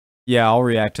Yeah, I'll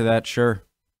react to that, sure.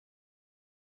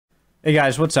 Hey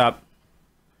guys, what's up?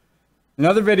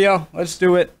 Another video, let's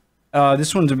do it.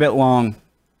 This one's a bit long,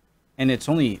 and it's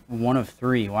only one of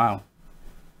three, wow.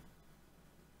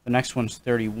 The next one's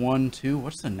 31, too.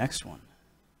 What's the next one?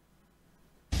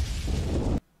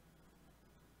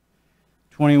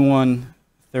 21,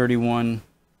 31,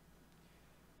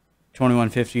 21,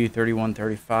 50, 31,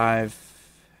 35,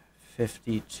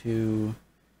 52,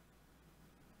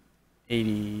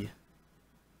 85,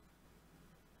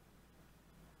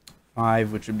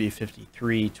 which would be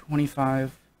 53,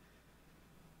 25.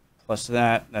 Plus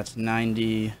that's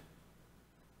 90,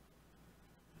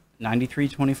 93,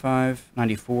 25,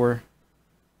 94,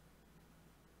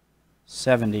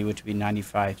 70, which would be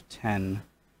 95, 10.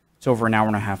 It's over an hour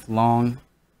and a half long.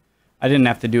 I didn't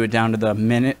have to do it down to the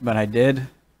minute, but I did.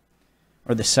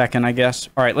 Or the second, I guess.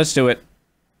 All right, let's do it.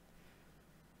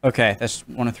 Okay, that's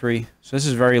one of three. So this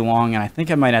is very long, and I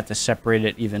think I might have to separate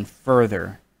it even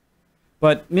further.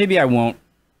 But maybe I won't.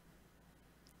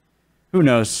 Who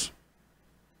knows?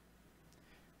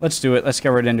 Let's do it. Let's get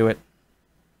right into it.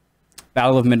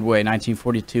 Battle of Midway,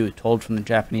 1942, told from the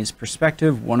Japanese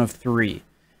perspective, one of three.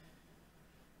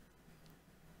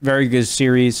 Very good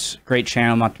series, great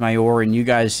channel, Montemayor, and you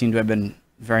guys seem to have been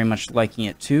very much liking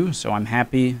it too, so I'm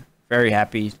happy, very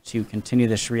happy to continue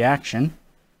this reaction.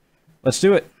 Let's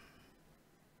do it.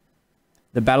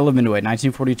 The Battle of Midway,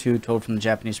 1942, told from the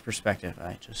Japanese perspective.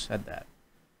 I just said that.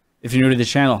 If you're new to the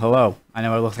channel, hello. I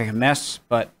know I look like a mess,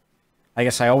 but I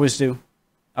guess I always do.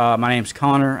 My name's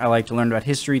Connor. I like to learn about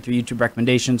history through YouTube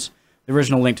recommendations. The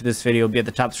original link to this video will be at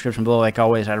the top description below. Like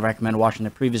always, I'd recommend watching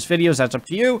the previous videos. That's up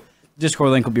to you. The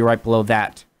Discord link will be right below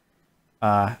that.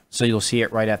 So you'll see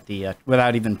it right at the,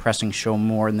 without even pressing show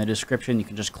more in the description. You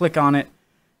can just click on it.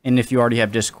 And if you already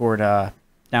have Discord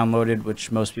downloaded,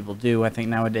 which most people do, I think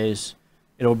nowadays,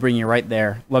 it'll bring you right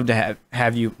there. Love to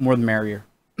have you. More the merrier.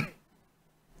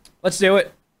 Let's do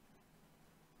it.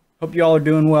 Hope you all are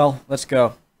doing well. Let's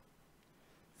go.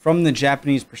 From the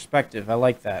Japanese perspective, I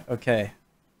like that. Okay.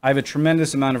 I have a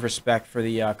tremendous amount of respect for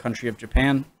the country of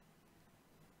Japan.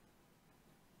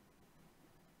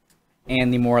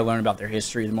 And the more I learn about their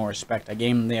history, the more respect I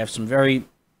gain. They have some very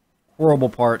horrible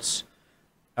parts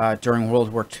during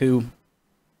World War II.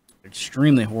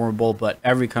 Extremely horrible, but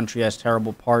every country has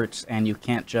terrible parts, and you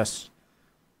can't just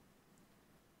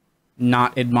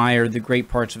not admire the great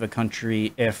parts of a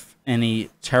country if any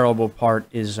terrible part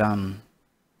is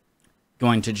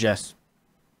going to just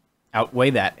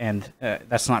outweigh that, and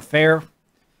that's not fair.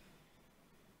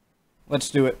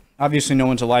 Let's do it. Obviously, no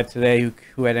one's alive today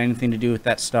who had anything to do with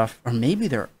that stuff. Or maybe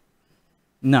they're...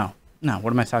 No. No,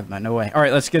 what am I talking about? No way. All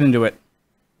right, let's get into it.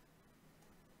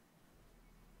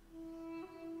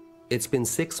 It's been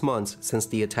 6 months since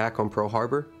the attack on Pearl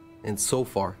Harbor, and so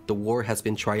far, the war has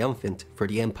been triumphant for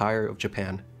the Empire of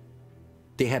Japan.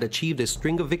 They had achieved a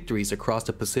string of victories across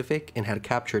the Pacific and had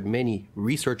captured many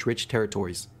research-rich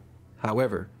territories.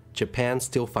 However, Japan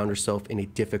still found herself in a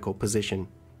difficult position.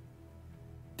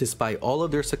 Despite all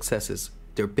of their successes,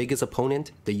 their biggest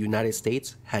opponent, the United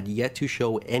States, had yet to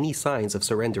show any signs of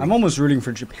surrendering. I'm almost rooting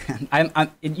for Japan.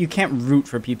 You can't root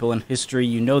for people in history.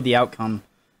 You know the outcome.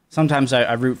 Sometimes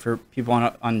I root for people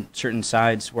on certain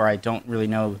sides where I don't really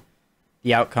know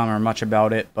the outcome or much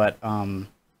about it, but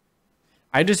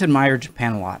I just admire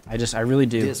Japan a lot. I really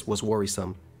do. This was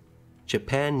worrisome.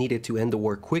 Japan needed to end the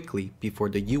war quickly before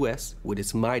the US, with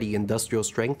its mighty industrial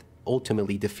strength,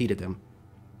 ultimately defeated them.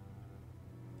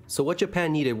 So what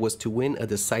Japan needed was to win a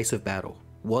decisive battle,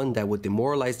 one that would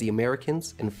demoralize the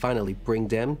Americans and finally bring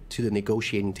them to the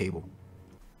negotiating table.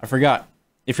 I forgot.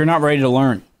 If you're not ready to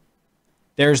learn,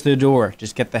 there's the door.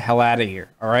 Just get the hell out of here.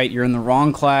 All right? You're in the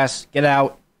wrong class. Get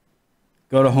out.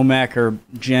 Go to home ec or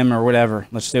gym or whatever.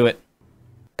 Let's do it.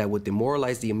 That would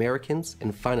demoralize the Americans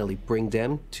and finally bring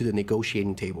them to the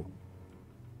negotiating table.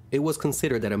 It was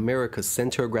considered that America's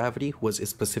center of gravity was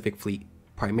its Pacific fleet,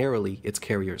 primarily its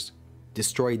carriers.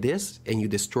 Destroy this, and you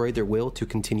destroy their will to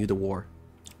continue the war.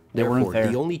 Therefore,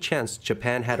 the only chance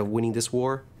Japan had of winning this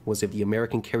war was if the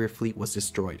American carrier fleet was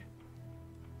destroyed.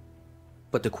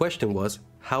 But the question was,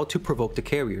 how to provoke the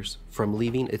carriers from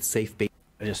leaving its safe base.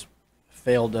 I just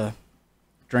failed to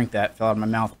drink that, fell out of my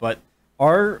mouth. But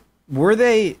were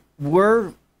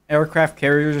aircraft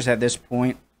carriers at this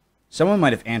point? Someone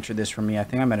might have answered this for me. I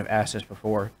think I might have asked this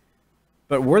before.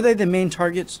 But were they the main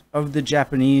targets of the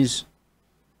Japanese?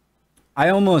 I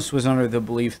almost was under the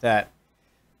belief that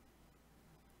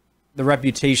the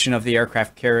reputation of the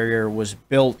aircraft carrier was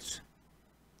built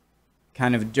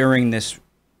kind of during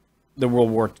the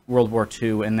World War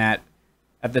II, and that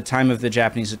at the time of the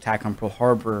Japanese attack on Pearl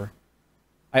Harbor,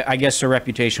 I guess their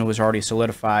reputation was already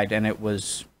solidified, and it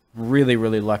was really,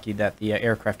 really lucky that the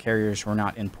aircraft carriers were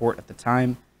not in port at the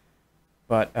time.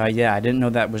 But yeah, I didn't know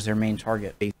that was their main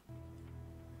target. But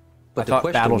I the thought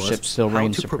question battleships was still how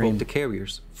reigned to supreme. provoke the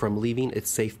carriers from leaving its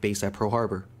safe base at Pearl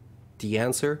Harbor. The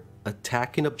answer: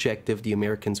 attack an objective the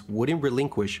Americans wouldn't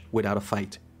relinquish without a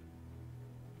fight.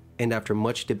 And after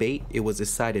much debate, it was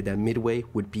decided that Midway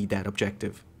would be that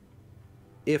objective.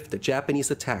 If the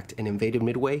Japanese attacked and invaded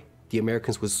Midway, the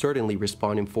Americans would certainly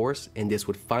respond in force, and this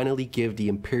would finally give the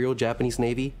Imperial Japanese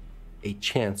Navy a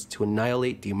chance to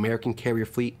annihilate the American carrier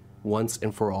fleet once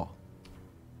and for all.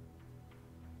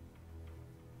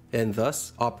 And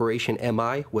thus, Operation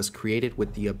MI was created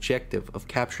with the objective of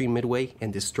capturing Midway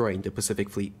and destroying the Pacific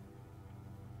Fleet.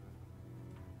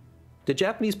 The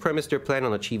Japanese premised their plan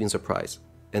on achieving surprise,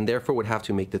 and therefore would have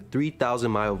to make the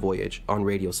 3,000-mile voyage on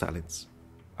radio silence.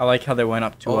 I like how they went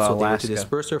up to Also, they were Alaska. to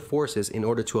disperse their forces in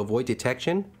order to avoid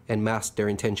detection and mask their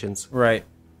intentions. Right.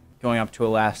 Going up to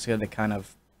Alaska to kind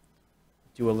of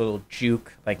do a little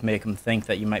juke, like make them think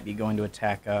that you might be going to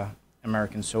attack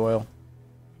American soil.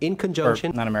 In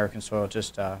conjunction, Or not American soil,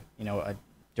 just, you know, a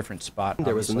different spot.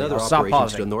 there was obviously. another I'll stop operation to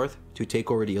pausing. the north to take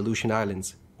over the Aleutian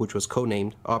Islands, which was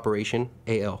codenamed Operation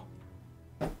AL.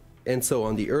 And so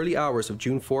on the early hours of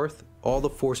June 4th, all the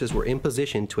forces were in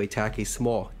position to attack a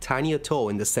small, tiny atoll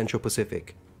in the Central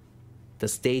Pacific. The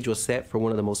stage was set for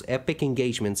one of the most epic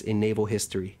engagements in naval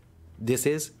history. This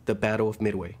is the Battle of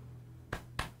Midway.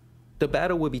 The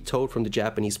battle will be told from the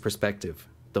Japanese perspective.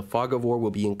 The fog of war will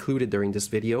be included during this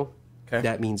video. Okay.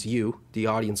 That means you, the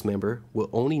audience member, will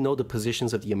only know the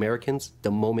positions of the Americans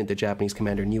the moment the Japanese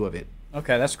commander knew of it.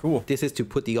 Okay, that's cool. This is to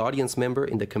put the audience member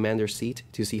in the commander's seat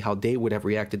to see how they would have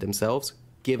reacted themselves,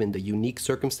 given the unique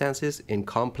circumstances and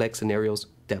complex scenarios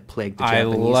that plagued the I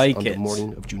Japanese like on it. the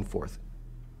morning of June 4th.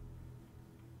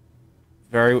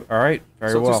 All right,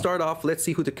 very So well. to start off, let's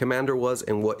see who the commander was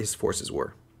and what his forces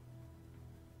were.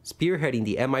 Spearheading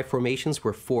the MI formations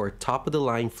were 4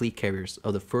 top-of-the-line fleet carriers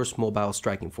of the 1st Mobile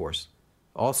Striking Force,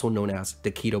 also known as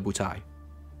the Kido Butai.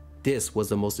 This was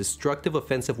the most destructive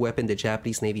offensive weapon the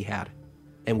Japanese Navy had,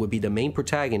 and would be the main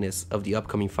protagonist of the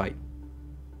upcoming fight.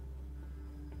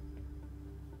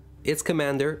 Its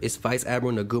commander is Vice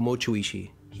Admiral Nagumo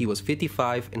Chuishi. He was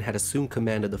 55 and had assumed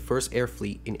command of the 1st Air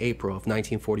Fleet in April of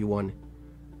 1941.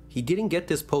 He didn't get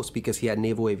this post because he had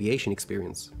naval aviation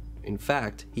experience. In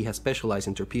fact, he has specialized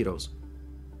in torpedoes.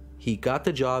 He got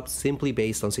the job simply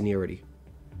based on seniority.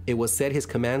 It was said his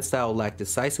command style lacked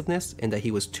decisiveness and that he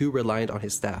was too reliant on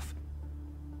his staff.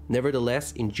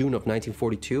 Nevertheless, in June of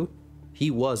 1942, he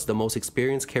was the most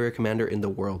experienced carrier commander in the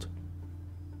world.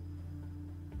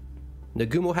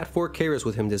 Nagumo had 4 carriers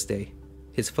with him this day.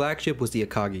 His flagship was the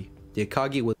Akagi. The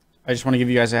Akagi was... I just want to give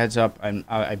you guys a heads up.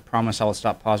 I promise I'll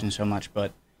stop pausing so much,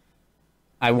 but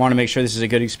I want to make sure this is a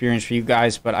good experience for you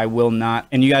guys, but I will not.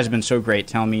 And you guys have been so great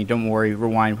telling me, don't worry,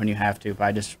 rewind when you have to, but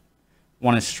I just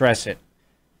want to stress it.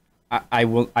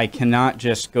 I cannot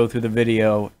just go through the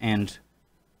video and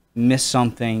miss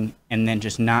something and then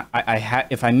just not.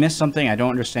 If I miss something, I don't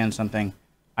understand something,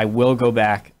 I will go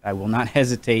back. I will not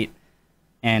hesitate.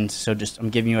 And so I'm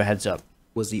giving you a heads up.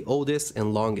 Was the oldest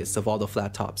and longest of all the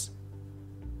flat tops.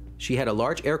 She had a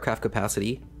large aircraft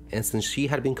capacity, and since she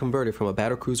had been converted from a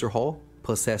battlecruiser hull,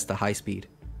 possessed a high speed.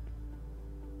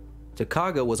 The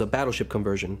Kaga was a battleship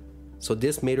conversion, so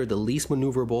this made her the least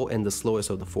maneuverable and the slowest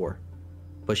of the 4.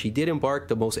 But she did embark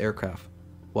the most aircraft.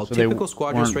 While So they typical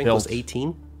squadron weren't strength was built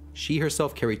 18, she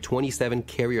herself carried 27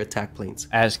 carrier attack planes.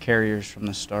 As carriers from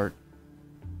the start.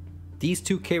 These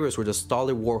 2 carriers were the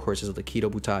stalwart warhorses of the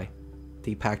Kido Butai.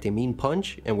 They packed a mean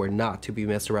punch and were not to be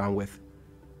messed around with.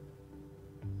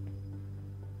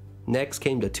 Next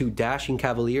came the 2 dashing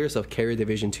Cavaliers of Carrier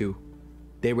Division 2.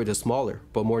 They were the smaller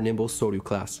but more nimble Soryu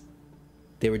class.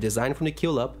 They were designed from the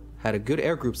keel up, had a good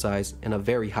air group size, and a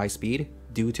very high speed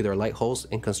due to their light hulls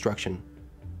and construction.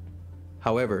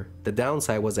 However, the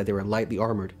downside was that they were lightly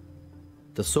armored.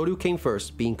 The Soryu came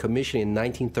first, being commissioned in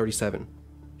 1937.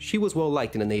 She was well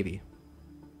liked in the Navy.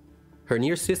 Her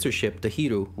near sister ship, the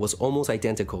Hiru, was almost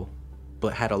identical,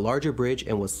 but had a larger bridge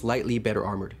and was slightly better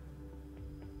armored.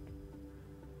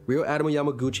 Rear Admiral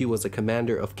Yamaguchi was the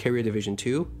commander of Carrier Division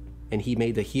 2, and he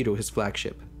made the Hiru his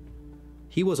flagship.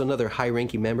 He was another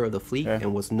high-ranking member of the fleet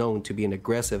and was known to be an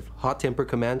aggressive, hot-tempered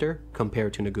commander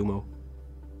compared to Nagumo.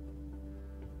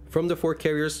 From the 4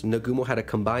 carriers, Nagumo had a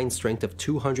combined strength of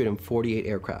 248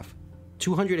 aircraft,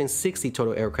 260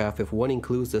 total aircraft if one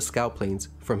includes the scout planes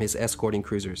from his escorting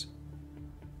cruisers.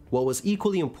 What was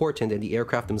equally important than the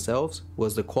aircraft themselves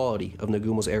was the quality of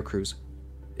Nagumo's air crews.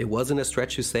 It wasn't a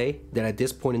stretch to say that at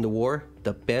this point in the war,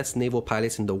 the best naval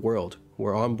pilots in the world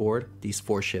were on board these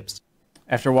 4 ships.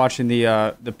 After watching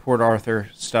the Port Arthur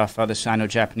stuff, the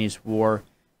Sino-Japanese War,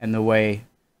 and the way,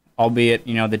 albeit,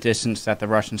 the distance that the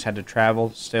Russians had to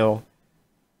travel, still,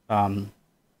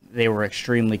 they were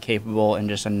extremely capable and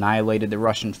just annihilated the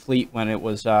Russian fleet when it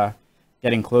was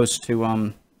getting close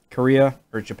to Korea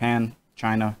or Japan,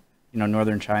 China,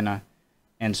 northern China.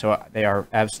 And so they are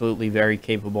absolutely very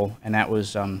capable, and that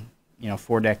was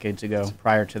 4 decades ago,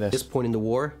 prior to this. At this point in the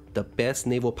war, the best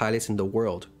naval pilots in the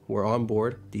world were on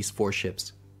board these 4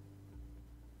 ships.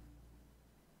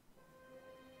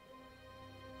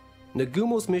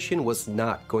 Nagumo's mission was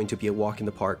not going to be a walk in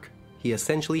the park. He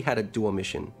essentially had a dual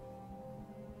mission.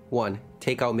 1.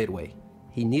 Take out Midway.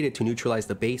 He needed to neutralize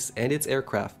the base and its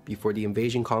aircraft before the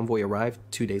invasion convoy arrived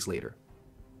 2 days later.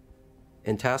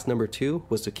 And task number 2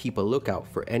 was to keep a lookout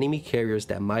for enemy carriers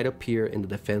that might appear in the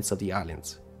defense of the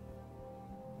islands.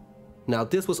 Now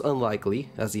this was unlikely,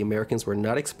 as the Americans were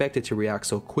not expected to react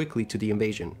so quickly to the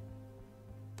invasion.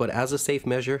 But as a safe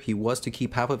measure, he was to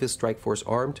keep half of his strike force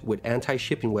armed with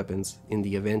anti-shipping weapons in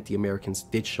the event the Americans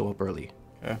did show up early.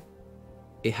 Okay.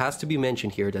 It has to be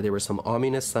mentioned here that there were some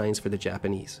ominous signs for the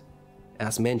Japanese.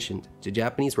 As mentioned, the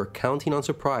Japanese were counting on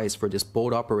surprise for this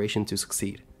bold operation to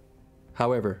succeed.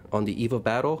 However, on the eve of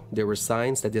battle, there were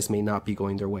signs that this may not be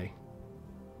going their way.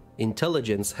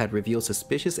 Intelligence had revealed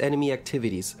suspicious enemy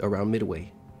activities around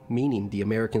Midway, meaning the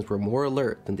Americans were more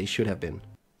alert than they should have been.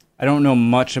 I don't know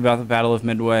much about the Battle of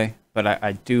Midway, but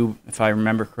I do, if I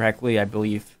remember correctly, I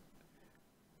believe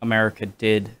America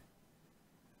did,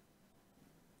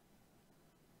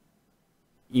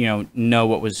 know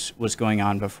what was going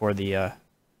on before the,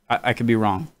 I could be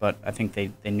wrong, but I think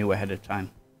they knew ahead of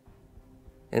time.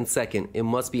 And second, it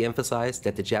must be emphasized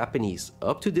that the Japanese,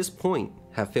 up to this point,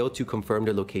 have failed to confirm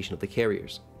the location of the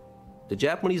carriers. The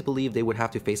Japanese believed they would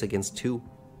have to face against 2,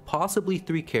 possibly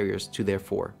 3 carriers to their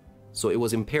 4, so it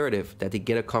was imperative that they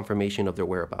get a confirmation of their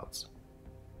whereabouts.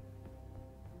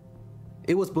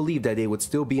 It was believed that they would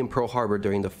still be in Pearl Harbor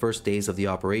during the first days of the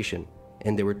operation,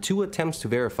 and there were 2 attempts to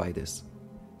verify this.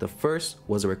 The first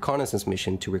was a reconnaissance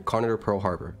mission to reconnoiter Pearl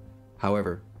Harbor.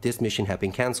 However, this mission had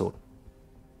been cancelled.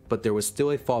 But there was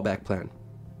still a fallback plan.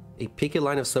 A picket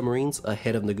line of submarines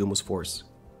ahead of Nagumo's force,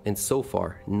 and so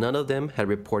far, none of them had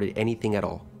reported anything at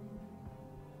all.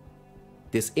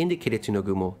 This indicated to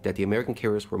Nagumo that the American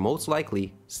carriers were most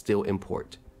likely still in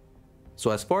port.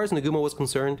 So as far as Nagumo was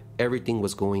concerned, everything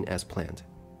was going as planned.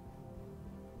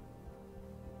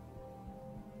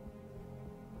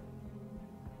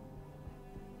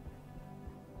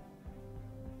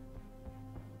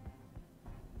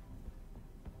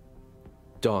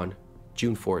 Dawn,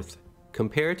 June 4th.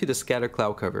 Compared to the scattered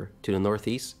cloud cover to the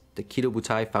northeast, the Kido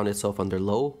Butai found itself under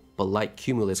low but light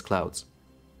cumulus clouds.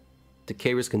 The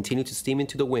carriers continued to steam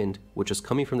into the wind, which was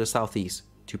coming from the southeast,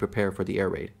 to prepare for the air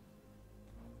raid.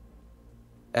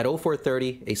 At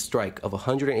 04:30, a strike of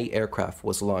 108 aircraft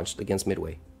was launched against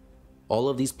Midway. All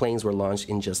of these planes were launched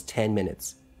in just 10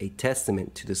 minutes, a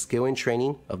testament to the skill and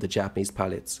training of the Japanese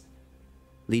pilots.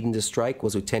 Leading the strike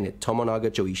was Lieutenant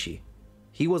Tomonaga Joichi.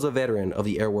 He was a veteran of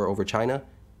the air war over China,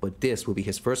 but this would be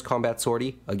his first combat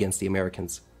sortie against the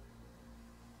Americans.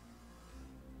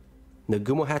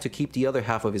 Nagumo had to keep the other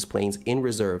half of his planes in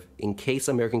reserve in case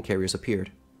American carriers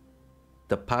appeared.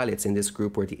 The pilots in this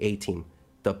group were the A-Team,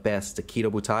 the best the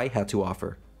Kido Butai had to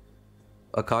offer.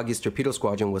 Akagi's torpedo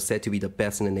squadron was said to be the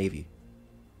best in the Navy,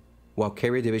 while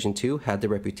Carrier Division 2 had the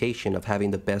reputation of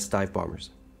having the best dive bombers.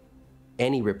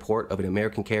 Any report of an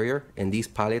American carrier, and these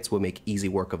pilots would make easy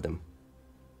work of them.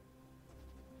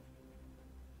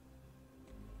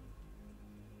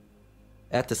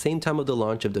 At the same time of the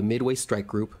launch of the Midway strike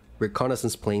group,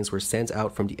 reconnaissance planes were sent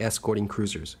out from the escorting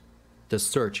cruisers. The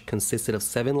search consisted of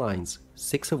 7 lines,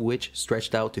 6 of which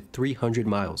stretched out to 300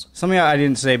 miles. Something I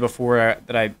didn't say before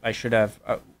that I should have.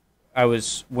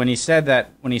 When he said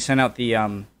that, when he sent out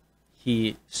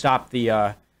he stopped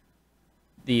the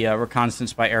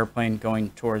reconnaissance by airplane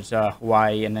going towards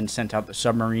Hawaii, and then sent out the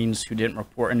submarines who didn't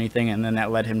report anything, and then that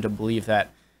led him to believe that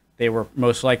they were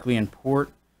most likely in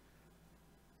port.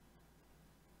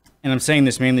 And I'm saying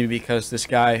this mainly because this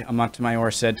guy, Montemayor,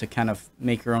 said to kind of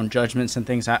make your own judgments and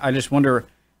things. I just wonder,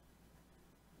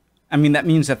 I mean, that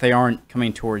means that they aren't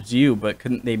coming towards you, but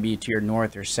couldn't they be to your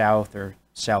north or south or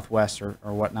southwest or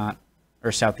whatnot,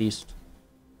 or southeast?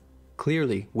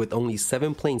 Clearly, with only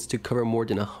 7 planes to cover more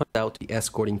than 100 out the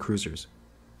escorting cruisers.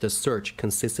 The search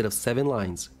consisted of 7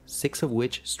 lines, 6 of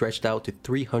which stretched out to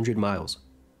 300 miles.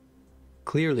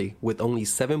 Clearly, with only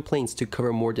 7 planes to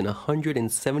cover more than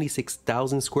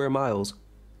 176,000 square miles,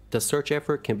 the search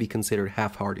effort can be considered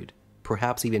half-hearted,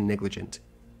 perhaps even negligent.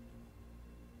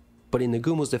 But in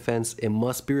Nagumo's defense, it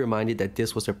must be reminded that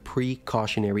this was a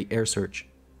precautionary air search.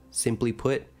 Simply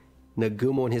put,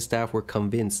 Nagumo and his staff were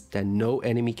convinced that no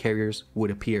enemy carriers would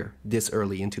appear this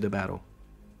early into the battle.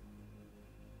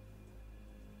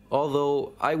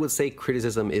 Although, I would say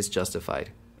criticism is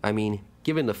justified. I mean,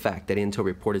 given the fact that Intel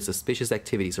reported suspicious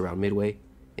activities around Midway,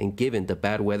 and given the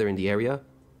bad weather in the area,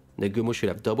 Nagumo should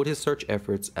have doubled his search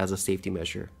efforts as a safety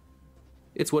measure.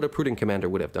 It's what a prudent commander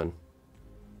would have done.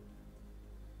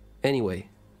 Anyway,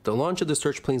 the launch of the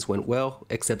search planes went well,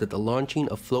 except that the launching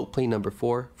of float plane number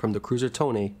 4 from the cruiser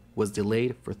Tone was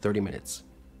delayed for 30 minutes.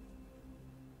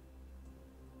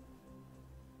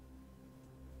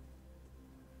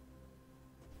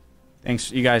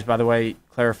 Thanks, you guys, by the way,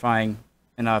 clarifying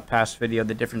in a past video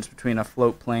the difference between a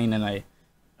float plane and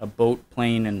a boat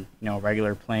plane and, you know, a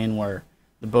regular plane, where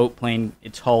the boat plane,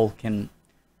 its hull can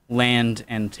land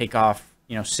and take off,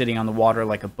 you know, sitting on the water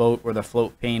like a boat, where the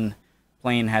float plane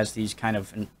has these kind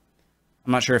of, I'm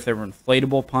not sure if they were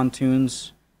inflatable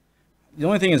pontoons. The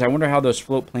only thing is, I wonder how those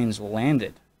float planes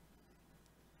landed.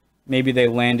 Maybe they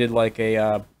landed like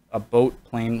a boat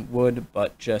plane would,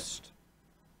 but just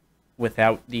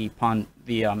without the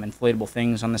inflatable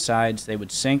things on the sides. They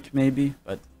would sink, maybe,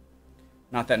 but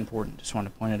not that important. Just wanted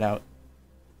to point it out.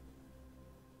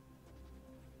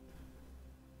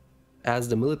 As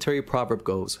the military proverb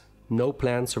goes, no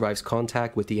plan survives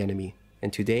contact with the enemy,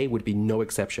 and today would be no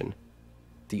exception.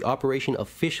 The operation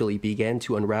officially began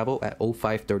to unravel at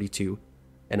 0532.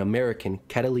 An American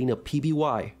Catalina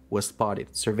PBY was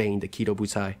spotted surveying the Kido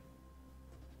Butai.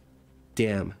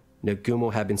 Damn,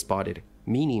 Nagumo had been spotted,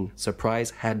 meaning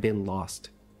surprise had been lost.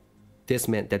 This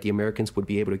meant that the Americans would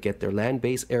be able to get their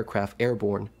land-based aircraft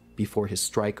airborne before his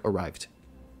strike arrived.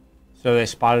 So they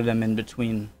spotted him in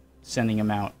between sending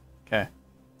him out. Okay.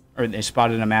 Or they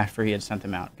spotted him after he had sent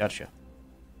them out. Gotcha.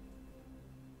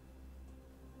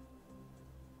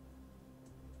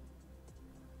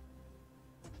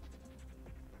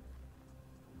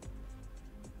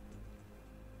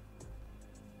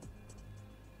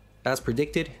 As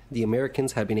predicted, the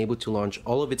Americans had been able to launch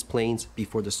all of its planes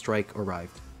before the strike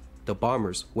arrived. The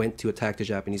bombers went to attack the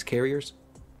Japanese carriers.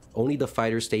 Only the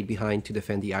fighters stayed behind to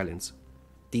defend the islands.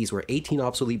 These were 18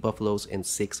 obsolete Buffaloes and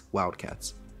 6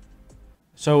 Wildcats.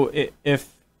 So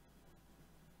if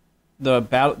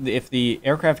the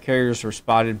aircraft carriers were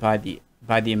spotted by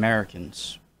the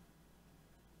Americans,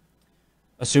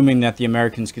 assuming that the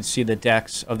Americans could see the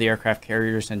decks of the aircraft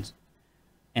carriers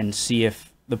and see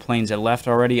if the planes had left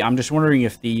already, I'm just wondering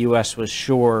if the U.S. was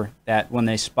sure that when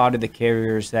they spotted the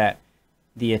carriers that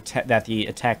the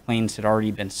attack planes had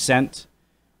already been sent,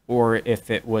 or if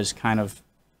it was kind of,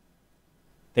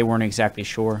 they weren't exactly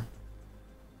sure.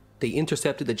 They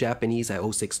intercepted the Japanese at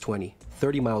 0620,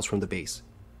 30 miles from the base.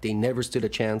 They never stood a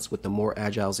chance with the more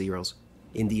agile Zeros.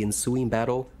 In the ensuing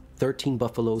battle, 13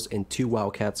 Buffaloes and 2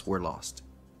 Wildcats were lost.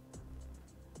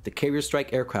 The carrier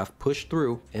strike aircraft pushed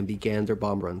through and began their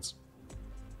bomb runs.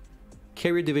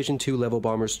 Carrier Division 2 level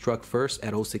bombers struck first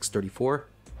at 0634.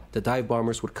 The dive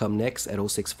bombers would come next at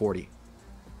 0640.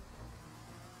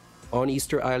 On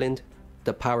Easter Island,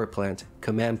 the power plant,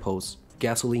 command posts,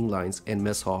 gasoline lines, and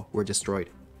mess hall were destroyed,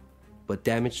 but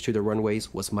damage to the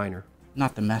runways was minor.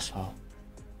 Not the mess hall.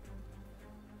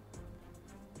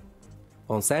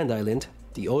 On Sand Island,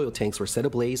 the oil tanks were set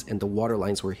ablaze and the water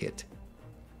lines were hit.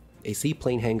 A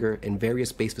seaplane hangar and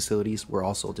various base facilities were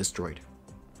also destroyed.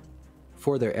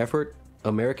 For their effort,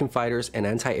 American fighters and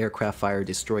anti-aircraft fire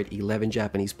destroyed 11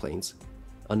 Japanese planes.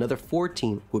 Another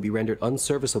 14 would be rendered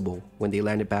unserviceable when they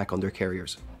landed back on their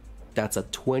carriers. That's a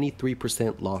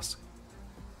 23% loss.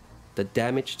 The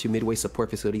damage to Midway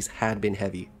support facilities had been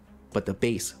heavy, but the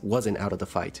base wasn't out of the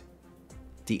fight.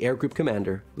 The air group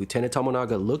commander, Lieutenant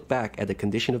Tomonaga, looked back at the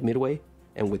condition of Midway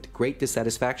and with great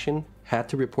dissatisfaction had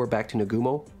to report back to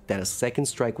Nagumo that a second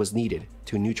strike was needed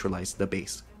to neutralize the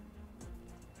base.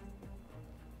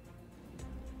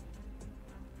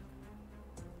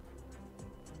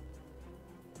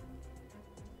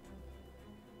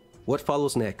 What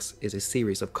follows next is a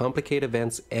series of complicated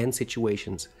events and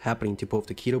situations happening to both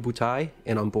the Kido Butai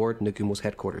and on board Nagumo's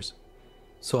headquarters.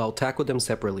 So I'll tackle them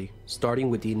separately, starting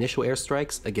with the initial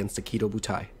airstrikes against the Kido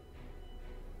Butai.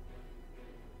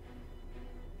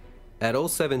 At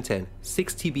 0710,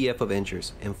 6 TBF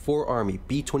Avengers and 4 Army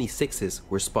B-26s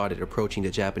were spotted approaching the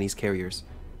Japanese carriers.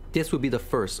 This would be the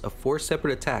first of 4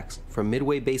 separate attacks from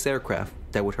Midway base aircraft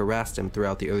that would harass them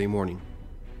throughout the early morning.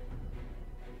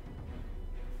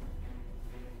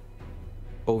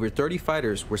 Over 30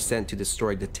 fighters were sent to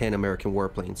destroy the 10 American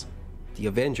warplanes. The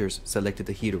Avengers selected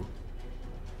the Hiru.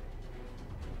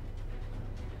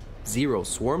 Zero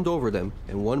swarmed over them,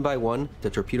 and one by one, the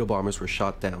torpedo bombers were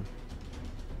shot down.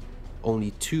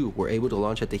 only 2 were able to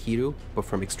launch at the Hiru, but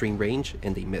from extreme range,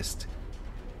 and they missed.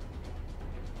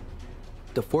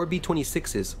 The 4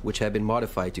 B-26s, which had been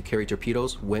modified to carry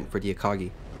torpedoes, went for the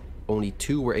Akagi. Only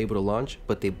 2 were able to launch,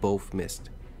 but they both missed.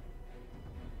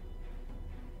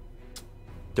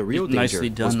 The real danger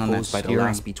was posed by the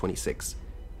last B-26.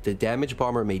 The damaged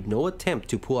bomber made no attempt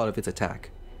to pull out of its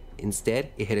attack.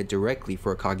 Instead, it headed directly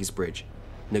for Akagi's bridge.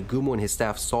 Nagumo and his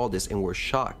staff saw this and were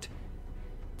shocked.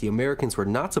 The Americans were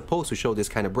not supposed to show this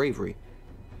kind of bravery.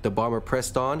 The bomber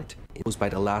pressed on, it was by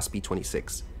the last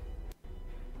B-26.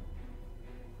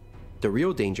 The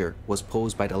real danger was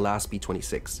posed by the last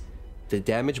B-26. The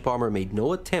damaged bomber made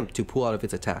no attempt to pull out of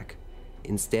its attack.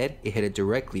 Instead, it headed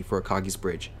directly for Akagi's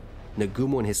bridge.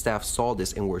 Nagumo and his staff saw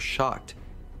this and were shocked.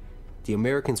 The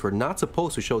Americans were not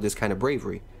supposed to show this kind of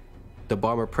bravery. The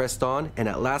bomber pressed on and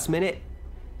at last minute,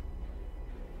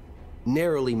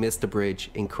 narrowly missed the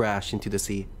bridge and crashed into the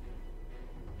sea.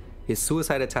 His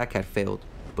suicide attack had failed,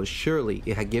 but surely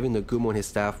it had given Nagumo and his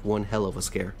staff one hell of a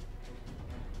scare.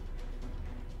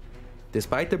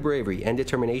 Despite the bravery and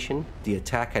determination, the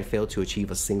attack had failed to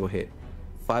achieve a single hit.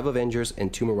 5 Avengers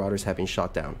and 2 Marauders had been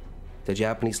shot down. The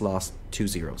Japanese lost 2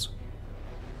 zeros.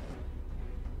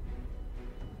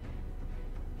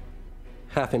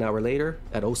 Half an hour later,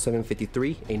 at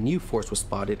 07:53, a new force was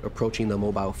spotted approaching the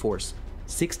mobile force.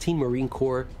 16 Marine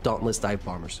Corps Dauntless dive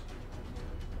bombers.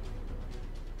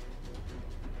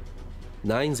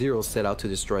 9 Zeros set out to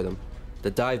destroy them.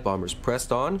 The dive bombers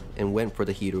pressed on and went for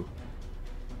the Hiru.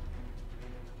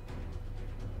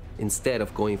 Instead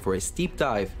of going for a steep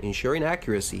dive, ensuring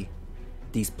accuracy,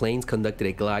 these planes conducted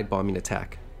a glide bombing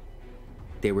attack.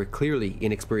 They were clearly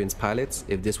inexperienced pilots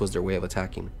if this was their way of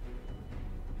attacking.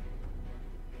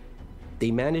 They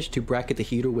managed to bracket the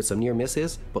Hiru with some near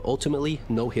misses, but ultimately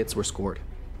no hits were scored.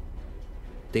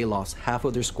 They lost half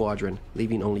of their squadron,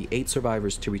 leaving only 8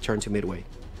 survivors to return to Midway.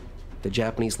 The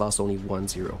Japanese lost only 1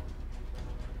 0.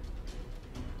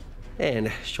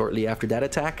 And shortly after that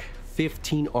attack,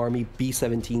 15 Army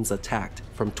B-17s attacked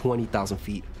from 20,000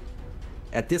 feet.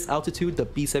 At this altitude, the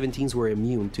B-17s were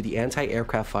immune to the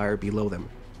anti-aircraft fire below them.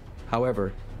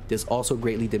 However, this also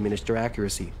greatly diminished their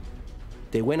accuracy.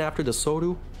 They went after the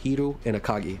Soru, Hiru, and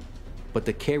Akagi, but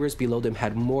the carriers below them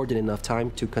had more than enough time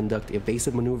to conduct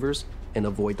evasive maneuvers and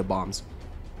avoid the bombs.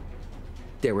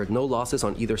 There were no losses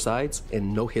on either sides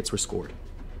and no hits were scored.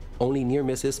 Only near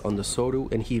misses on the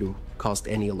Soru and Hiru caused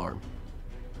any alarm.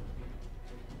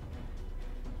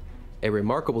 A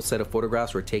remarkable set of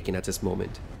photographs were taken at this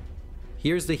moment.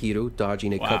 Here's the Hiru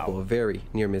dodging a couple of very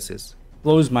near misses.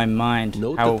 Blows my mind.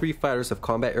 Note how the 3 fighters of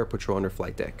Combat Air Patrol on their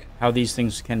flight deck. How these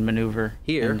things can maneuver.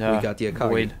 Here, and, we got the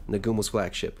Akagi, Nagumo's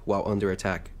flagship, while under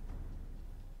attack.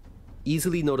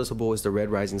 Easily noticeable is the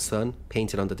red rising sun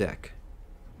painted on the deck.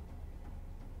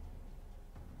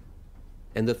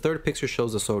 And the third picture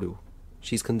shows the Soru.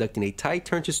 She's conducting a tight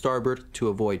turn to starboard to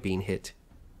avoid being hit.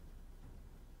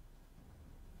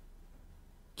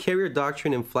 Carrier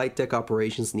doctrine and flight deck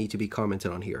operations need to be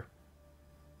commented on here.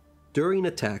 During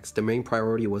attacks, the main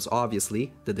priority was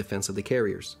obviously the defense of the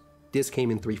carriers. This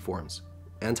came in 3 forms: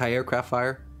 anti-aircraft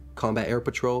fire, combat air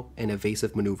patrol, and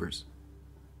evasive maneuvers.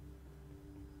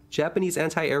 Japanese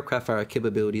anti-aircraft fire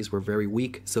capabilities were very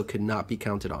weak, so could not be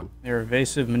counted on. Their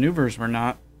evasive maneuvers were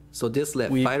not. So this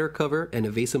left fighter cover and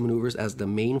evasive maneuvers as the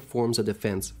main forms of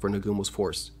defense for Nagumo's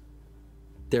force.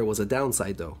 There was a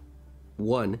downside though.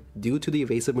 1. Due to the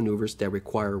evasive maneuvers that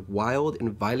require wild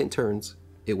and violent turns,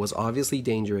 it was obviously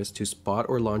dangerous to spot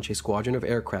or launch a squadron of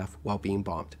aircraft while being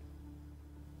bombed.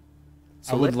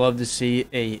 So I would love to see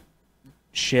a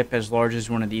ship as large as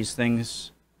one of these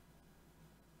things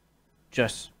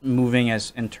just moving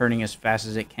and turning as fast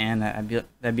as it can.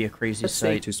 That'd be a crazy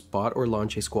sight. To spot or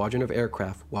launch a squadron of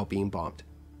aircraft while being bombed.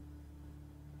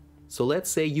 So let's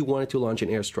say you wanted to launch an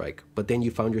airstrike, but then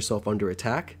you found yourself under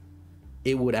attack.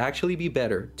 It would actually be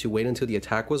better to wait until the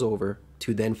attack was over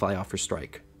to then fly off for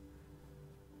strike.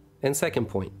 And second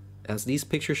point, as these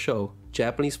pictures show,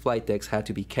 Japanese flight decks had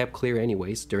to be kept clear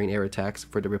anyways during air attacks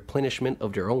for the replenishment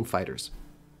of their own fighters.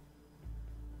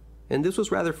 And this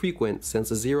was rather frequent since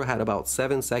the Zero had about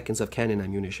 7 seconds of cannon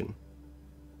ammunition.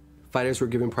 Fighters were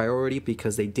given priority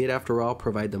because they did after all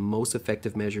provide the most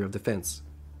effective measure of defense.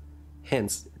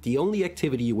 Hence, the only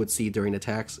activity you would see during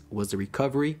attacks was the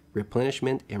recovery,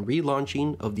 replenishment, and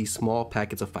relaunching of these small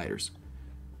packets of fighters.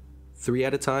 3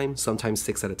 at a time, sometimes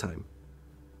 6 at a time.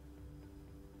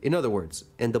 In other words,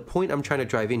 and the point I'm trying to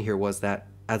drive in here was that,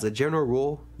 as a general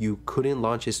rule, you couldn't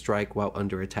launch a strike while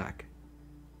under attack.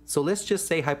 So let's just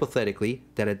say hypothetically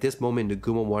that at this moment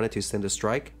Nagumo wanted to send a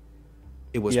strike.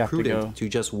 It was prudent to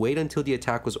just wait until the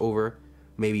attack was over,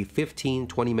 maybe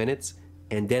 15-20 minutes,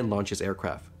 and then launch his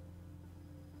aircraft.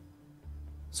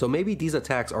 So maybe these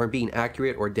attacks aren't being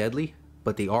accurate or deadly,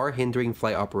 but they are hindering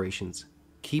flight operations.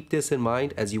 Keep this in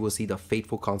mind as you will see the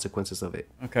fateful consequences of it.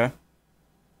 Okay.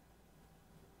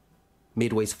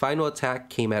 Midway's final attack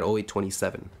came at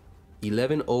 0827.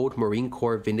 11 old Marine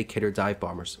Corps Vindicator dive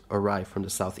bombers arrived from the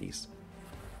southeast.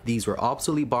 These were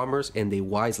obsolete bombers and they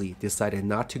wisely decided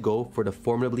not to go for the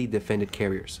formidably defended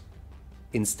carriers.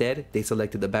 Instead, they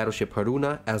selected the battleship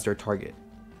Haruna as their target.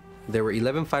 There were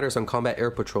 11 fighters on combat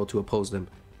air patrol to oppose them.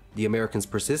 The Americans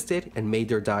persisted and made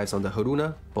their dives on the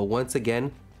Haruna, but once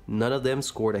again, none of them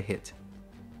scored a hit.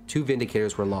 2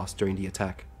 Vindicators were lost during the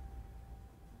attack.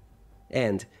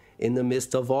 And in the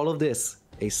midst of all of this,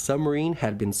 a submarine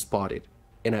had been spotted,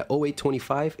 and at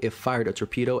 0825 it fired a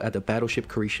torpedo at the battleship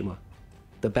Kirishima.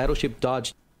 The battleship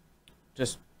dodged.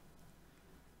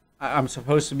 I'm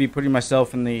supposed to be putting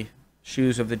myself in the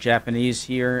shoes of the Japanese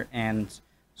here, and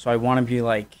so I want to be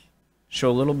like,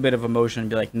 show a little bit of emotion and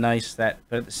be like, nice, that,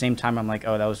 but at the same time I'm like,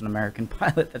 oh, that was an American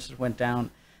pilot that just went down.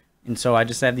 And so I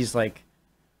just have these like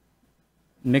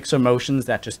mixed emotions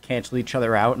that just cancel each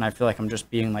other out, and I feel like I'm just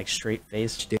being like straight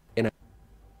faced.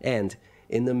 And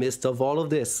in the midst of all of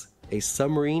this, a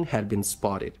submarine had been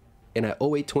spotted, and at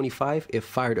 0825 it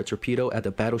fired a torpedo at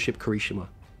the battleship Kirishima.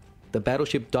 The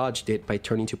battleship dodged it by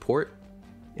turning to port,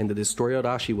 and the destroyer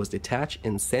Arashi was detached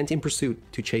and sent in pursuit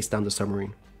to chase down the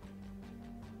submarine.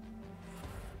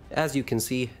 As you can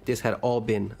see, this had all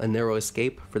been a narrow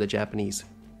escape for the Japanese.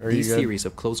 These series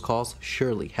of close calls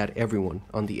surely had everyone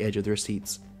on the edge of their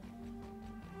seats.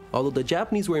 Although the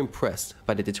Japanese were impressed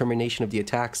by the determination of the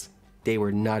attacks, they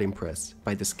were not impressed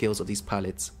by the skills of these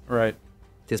pilots. Right.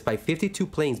 Despite 52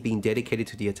 planes being dedicated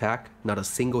to the attack, not a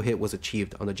single hit was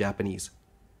achieved on the Japanese.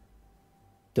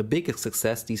 The biggest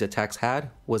success these attacks had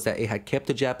was that it had kept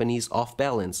the Japanese off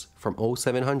balance from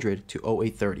 0700 to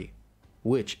 0830,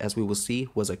 which, as we will see,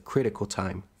 was a critical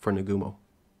time for Nagumo.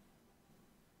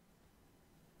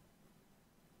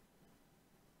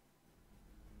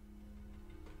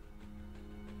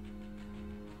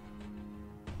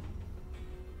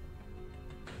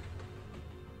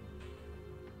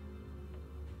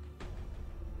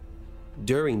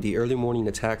 During the early morning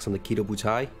attacks on the Kido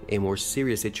Butai, a more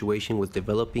serious situation was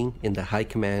developing in the high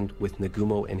command with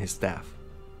Nagumo and his staff.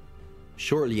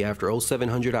 Shortly after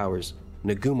 0700 hours,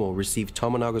 Nagumo received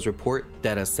Tomonaga's report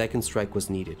that a second strike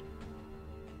was needed.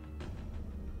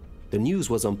 The news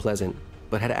was unpleasant,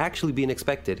 but had actually been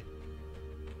expected.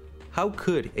 How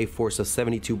could a force of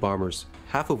 72 bombers,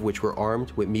 half of which were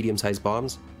armed with medium-sized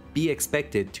bombs, be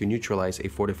expected to neutralize a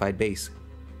fortified base?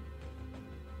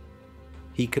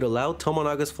 He could allow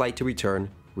Tomonaga's flight to return,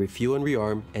 refuel and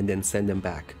rearm, and then send them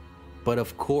back. But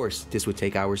of course, this would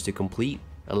take hours to complete,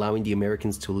 allowing the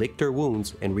Americans to lick their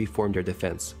wounds and reform their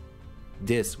defense.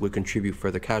 This would contribute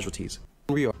further casualties.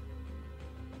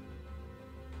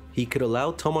 He could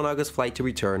allow Tomonaga's flight to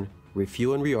return,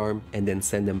 refuel and rearm, and then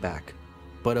send them back.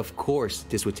 But of course,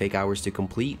 this would take hours to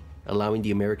complete, allowing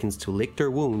the Americans to lick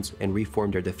their wounds and reform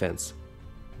their defense.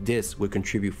 This would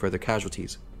contribute further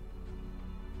casualties.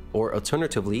 Or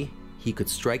alternatively, he could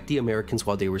strike the Americans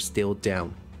while they were still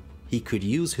down. He could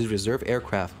use his reserve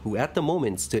aircraft, who at the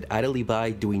moment stood idly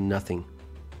by doing nothing.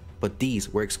 But these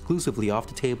were exclusively off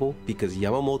the table because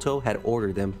Yamamoto had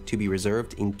ordered them to be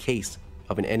reserved in case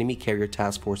of an enemy carrier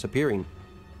task force appearing.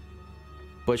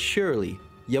 But surely,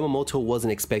 Yamamoto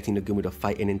wasn't expecting Nagumo to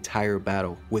fight an entire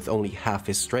battle with only half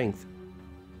his strength.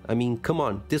 I mean, come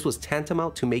on, this was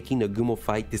tantamount to making Nagumo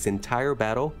fight this entire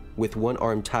battle with one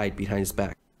arm tied behind his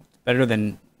back. Better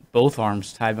than both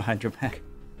arms tied behind your back.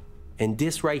 And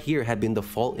this right here had been the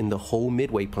fault in the whole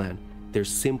Midway plan. There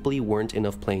simply weren't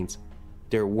enough planes.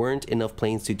 There weren't enough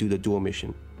planes to do the dual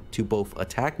mission, to both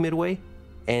attack Midway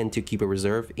and to keep a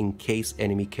reserve in case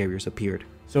enemy carriers appeared.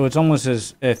 So it's almost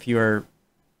as if you're,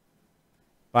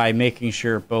 by making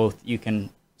sure both you can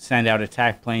send out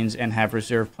attack planes and have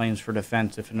reserve planes for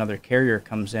defense if another carrier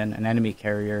comes in, an enemy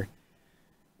carrier,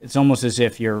 it's almost as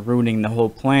if you're ruining the whole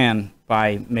plan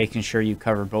by making sure you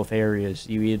cover both areas.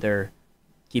 You either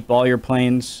keep all your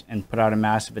planes and put out a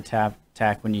massive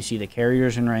attack when you see the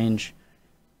carriers in range,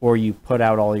 or you put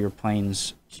out all your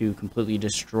planes to completely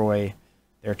destroy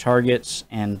their targets.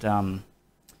 And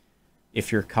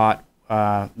if you're caught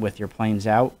with your planes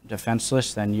out,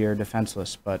 defenseless, then you're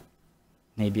defenseless. But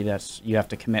maybe you have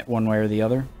to commit one way or the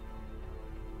other.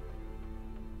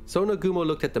 So Nagumo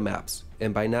looked at the maps,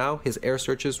 and by now his air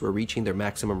searches were reaching their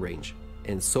maximum range,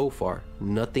 and so far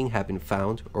nothing had been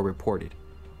found or reported.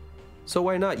 So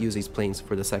why not use these planes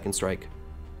for the second strike?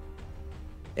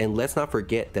 And let's not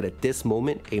forget that at this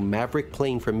moment a Maverick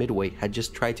plane from Midway had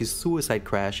just tried to suicide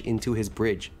crash into his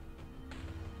bridge.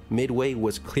 Midway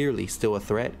was clearly still a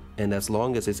threat, and as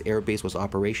long as its airbase was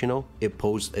operational, it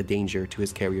posed a danger to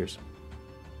his carriers.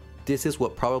 This is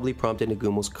what probably prompted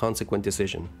Nagumo's consequent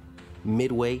decision.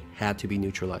 Midway had to be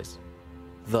neutralized.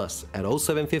 Thus, at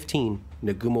 0715,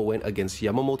 Nagumo went against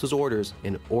Yamamoto's orders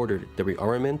and ordered the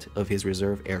rearmament of his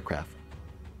reserve aircraft.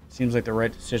 Seems like the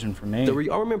right decision for me. The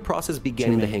rearmament process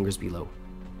began in the hangars below.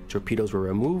 Torpedoes were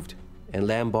removed and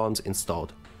land bombs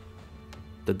installed.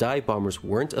 The dive bombers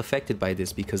weren't affected by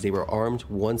this because they were armed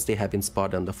once they had been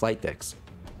spotted on the flight decks.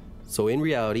 So in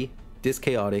reality, this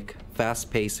chaotic,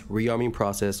 fast-paced rearming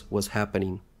process was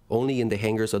happening only in the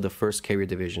hangars of the 1st Carrier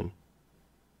Division.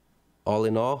 All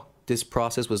in all, this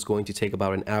process was going to take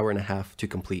about an hour and a half to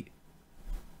complete.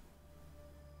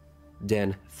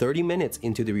 Then, 30 minutes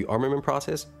into the rearmament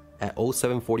process, at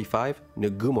 0745,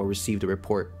 Nagumo received a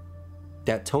report.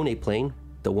 That Tone plane,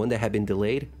 the one that had been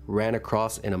delayed, ran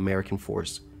across an American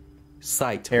force.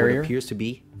 Sight what appears to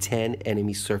be 10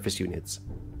 enemy surface units.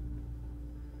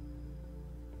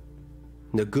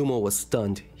 Nagumo was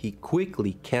stunned. He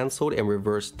quickly cancelled and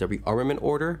reversed the rearmament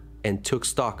order and took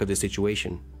stock of the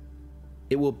situation.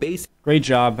 It will Great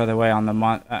job, by the way, on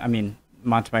the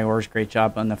Montemayor's great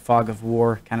job on the fog of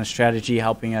war kind of strategy,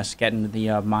 helping us get into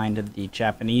the mind of the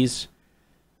Japanese.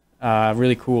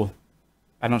 Really cool.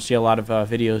 I don't see a lot of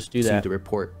videos do that. The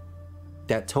report.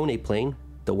 That Tone plane,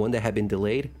 the one that had been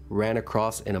delayed, ran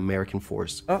across an American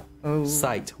force.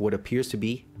 Sight what appears to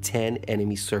be 10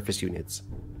 enemy surface units.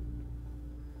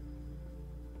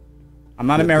 I'm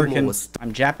not American.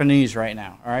 I'm Japanese right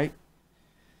now, all right?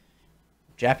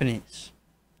 Japanese.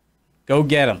 Go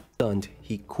get him. Stunned,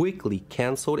 he quickly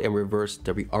cancelled and reversed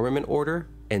the rearmament order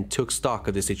and took stock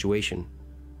of the situation.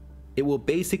 It will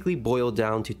basically boil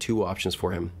down to 2 options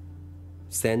for him.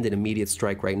 Send an immediate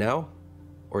strike right now,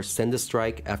 or send a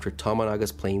strike after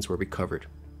Tomonaga's planes were recovered.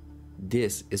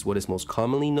 This is what is most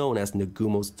commonly known as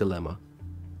Nagumo's dilemma.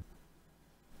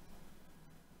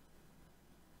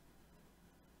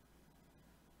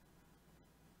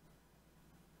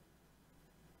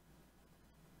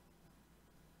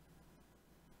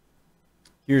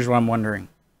 Here's what I'm wondering.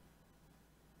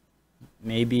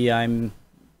 Maybe I'm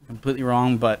completely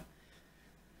wrong, but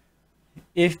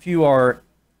if you are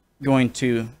going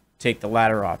to take the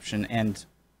latter option and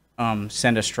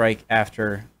send a strike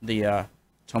after the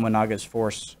Tomonaga's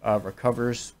force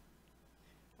recovers,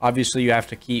 obviously you have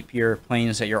to keep your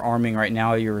planes that you're arming right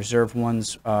now, your reserve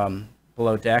ones,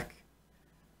 below deck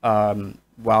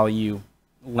while you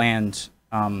land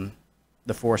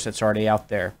the force that's already out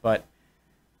there. But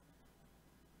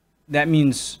that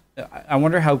means, I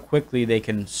wonder how quickly they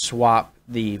can swap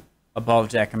the above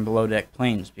deck and below deck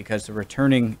planes, because the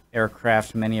returning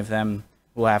aircraft, many of them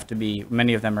are going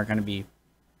to be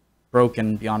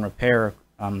broken beyond repair,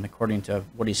 according to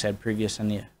what he said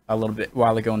a little bit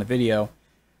while ago in the video.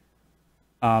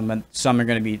 And some are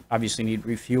going to be obviously need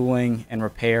refueling and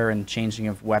repair and changing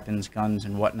of weapons, guns,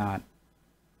 and whatnot.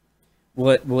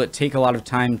 Will it take a lot of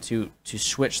time to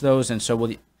switch those? And so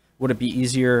would it be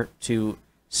easier to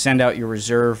send out your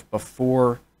reserve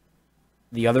before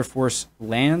the other force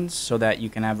lands so that you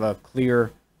can have a clear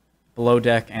below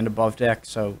deck and above deck?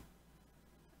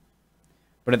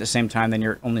 But at the same time, then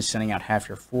you're only sending out half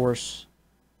your force.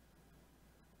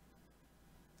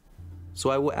 So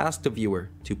I will ask the viewer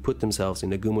to put themselves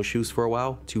in Nagumo's shoes for a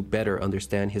while to better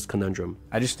understand his conundrum.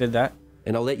 I just did that.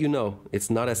 And I'll let you know, it's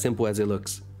not as simple as it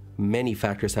looks. Many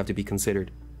factors have to be considered.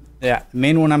 Yeah, the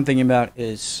main one I'm thinking about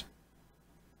is,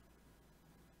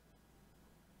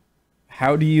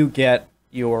 how do you get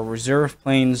your reserve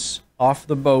planes off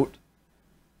the boat?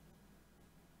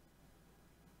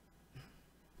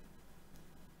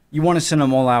 You want to send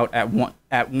them all out at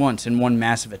once in one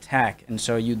massive attack, and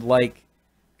so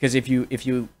because if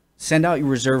you send out your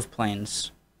reserve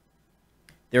planes,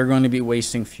 they're going to be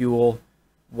wasting fuel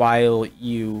while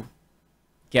you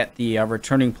get the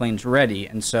returning planes ready,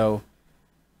 and so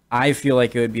I feel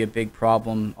like it would be a big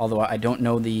problem. Although I don't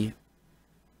know the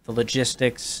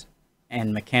logistics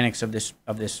and mechanics of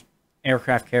this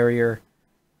aircraft carrier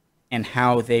and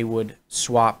how they would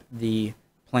swap the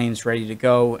planes ready to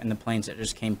go and the planes that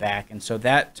just came back. And so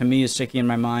that, to me, is sticky in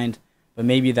my mind, but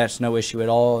maybe that's no issue at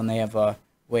all and they have a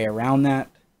way around that.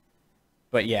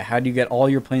 But yeah, how do you get all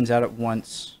your planes out at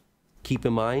once? Keep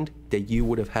in mind that you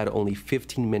would have had only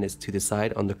 15 minutes to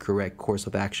decide on the correct course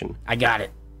of action. I got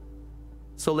it.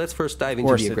 So let's first dive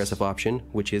into the aggressive option,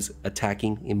 which is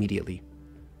attacking immediately.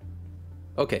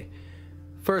 Okay.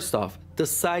 First off, the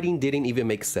sighting didn't even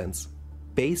make sense.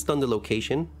 Based on the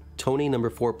location, Tone number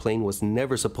 4 plane was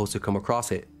never supposed to come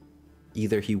across it.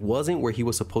 Either he wasn't where he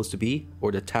was supposed to be,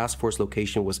 or the task force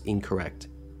location was incorrect.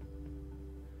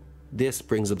 This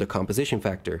brings up the composition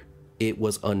factor. It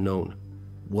was unknown.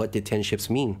 What did 10 ships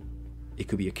mean? It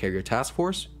could be a carrier task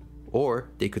force, or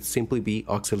they could simply be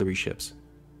auxiliary ships.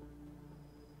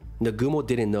 Nagumo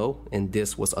didn't know, and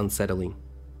this was unsettling.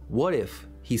 What if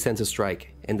he sent a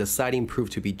strike and the sighting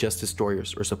proved to be just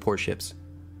destroyers or support ships?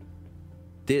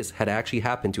 This had actually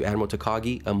happened to Admiral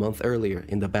Takagi a month earlier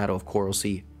in the Battle of Coral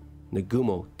Sea.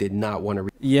 Nagumo did not want to...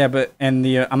 Yeah, but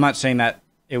I'm not saying that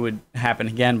it would happen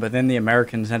again, but then the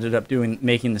Americans ended up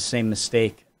making the same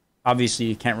mistake. Obviously,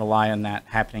 you can't rely on that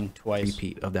happening twice.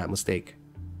 Repeat of that mistake.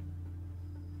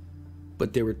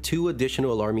 But there were two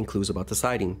additional alarming clues about the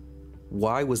sighting.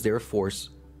 Why was there a force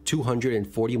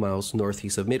 240 miles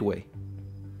northeast of Midway?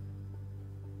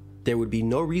 There would be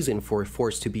no reason for a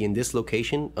force to be in this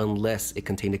location unless it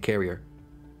contained a carrier.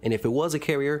 And if it was a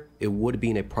carrier, it would be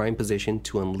in a prime position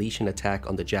to unleash an attack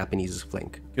on the Japanese's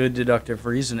flank. Good deductive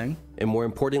reasoning. And more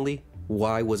importantly,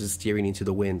 why was it steering into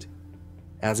the wind?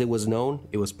 As it was known,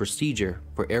 it was procedure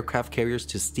for aircraft carriers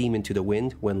to steam into the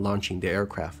wind when launching their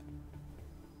aircraft.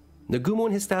 Nagumo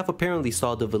and his staff apparently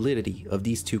saw the validity of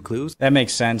these two clues. That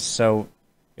makes sense, so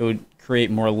it would create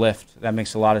more lift. That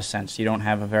makes a lot of sense. You don't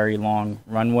have a very long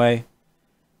runway,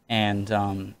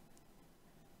 and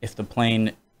if the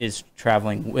plane is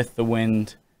traveling with the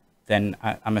wind, then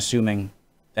I'm assuming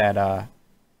that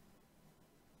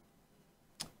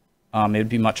it would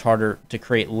be much harder to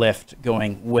create lift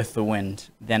going with the wind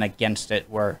than against it,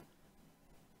 where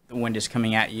the wind is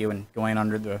coming at you and going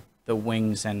under the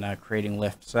wings and creating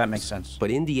lift. So that makes sense.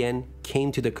 But in the end,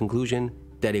 came to the conclusion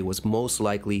that it was most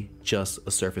likely just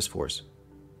a surface force.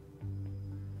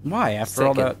 Why? After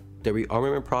all that... the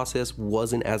rearmament process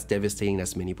wasn't as devastating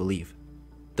as many believe.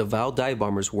 The Val dive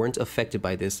bombers weren't affected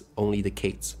by this, only the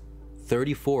Kates.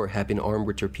 34 had been armed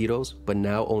with torpedoes, but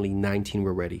now only 19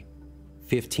 were ready.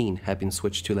 15 had been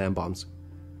switched to land bombs.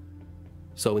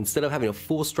 So instead of having a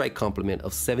full strike complement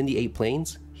of 78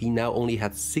 planes, he now only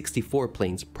had 64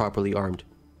 planes properly armed.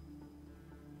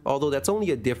 Although that's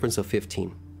only a difference of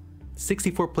 15.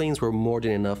 64 planes were more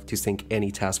than enough to sink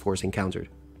any task force encountered.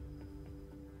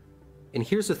 And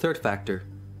here's the third factor,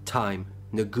 time.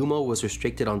 Nagumo was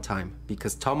restricted on time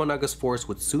because Tomonaga's force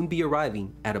would soon be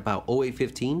arriving at about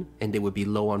 0815 and they would be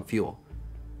low on fuel.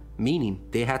 Meaning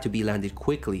they had to be landed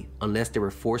quickly unless they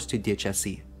were forced to ditch at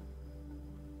sea.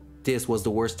 This was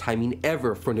the worst timing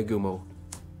ever for Nagumo.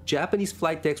 Japanese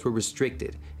flight decks were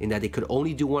restricted in that they could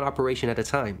only do one operation at a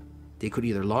time. They could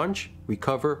either launch,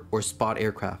 recover, or spot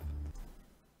aircraft.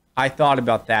 I thought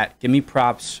about that. Give me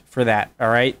props for that, all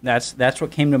right? That's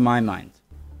what came to my mind.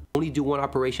 Only do one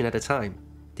operation at a time.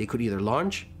 They could either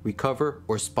launch, recover,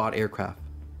 or spot aircraft.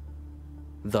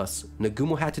 Thus,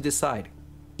 Nagumo had to decide,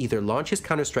 either launch his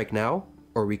counterstrike now,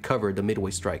 or recover the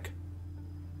Midway strike.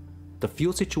 The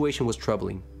fuel situation was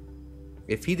troubling.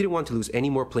 If he didn't want to lose any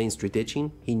more planes through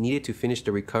ditching, he needed to finish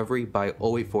the recovery by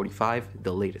 0845,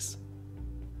 the latest.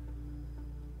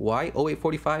 Why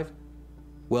 0845?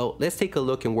 Well, let's take a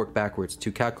look and work backwards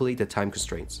to calculate the time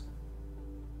constraints.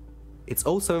 It's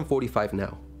 0745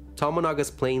 now. Tomonaga's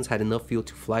planes had enough fuel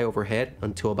to fly overhead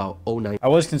until about 09. I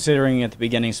was considering at the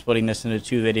beginning splitting this into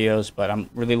 2 videos, but I'm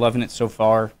really loving it so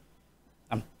far.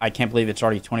 I can't believe it's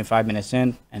already 25 minutes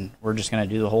in, and we're just going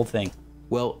to do the whole thing.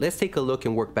 Well, let's take a look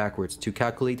and work backwards to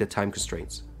calculate the time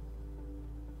constraints.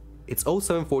 It's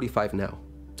 0745 now.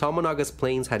 Tomonaga's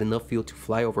planes had enough fuel to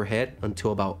fly overhead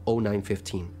until about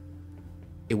 0915.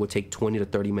 It would take 20 to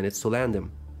 30 minutes to land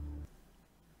them.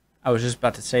 I was just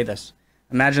about to say this.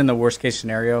 Imagine the worst case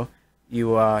scenario.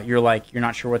 You're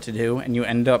not sure what to do, and you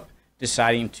end up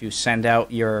deciding to send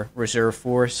out your reserve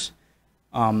force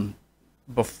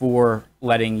before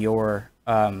letting your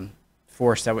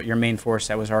your main force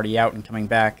that was already out and coming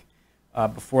back,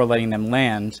 before letting them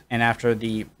land. And after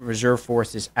the reserve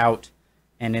force is out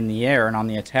and in the air and on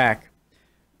the attack,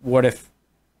 what if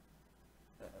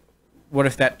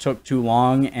that took too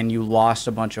long and you lost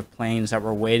a bunch of planes that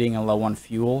were waiting and low on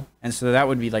fuel? And so that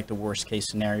would be like the worst case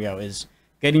scenario, is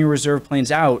getting your reserve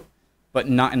planes out, but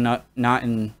not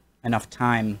in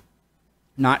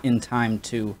time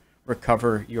to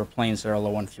recover your planes that are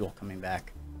low on fuel coming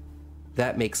back.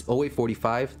 That makes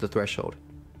 0845 the threshold.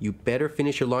 You better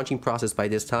finish your launching process by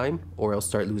this time, or else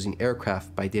start losing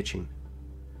aircraft by ditching.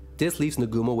 This leaves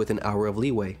Nagumo with an hour of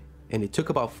leeway, and it took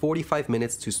about 45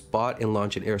 minutes to spot and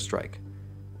launch an airstrike.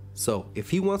 So, if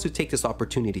he wants to take this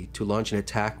opportunity to launch an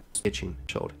attack ditching,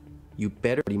 you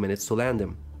better 30 minutes to land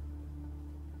them.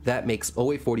 That makes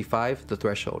 0845 the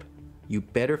threshold. You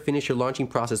better finish your launching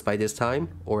process by this time,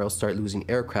 or else start losing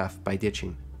aircraft by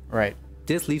ditching. Right.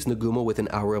 This leaves Nagumo with an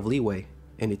hour of leeway,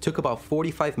 and it took about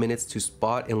 45 minutes to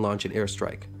spot and launch an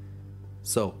airstrike.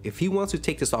 So if he wants to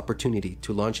take this opportunity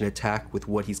to launch an attack with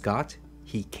what he's got,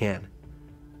 he can.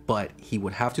 But he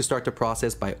would have to start the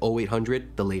process by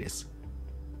 0800 the latest.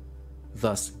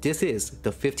 Thus, this is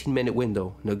the 15-minute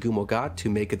window Nagumo got to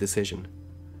make a decision.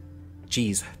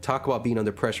 Geez, talk about being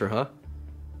under pressure, huh?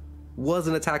 Was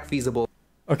an attack feasible?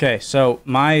 Okay, so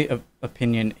my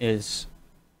opinion is,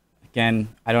 again,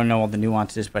 I don't know all the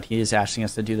nuances, but he is asking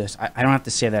us to do this. I don't have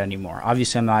to say that anymore.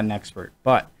 Obviously, I'm not an expert,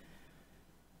 but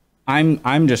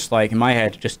I'm just like, in my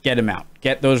head, just get him out.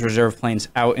 Get those reserve planes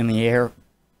out in the air,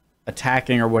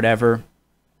 attacking or whatever,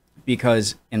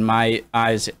 because in my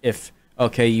eyes, if,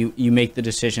 okay, you make the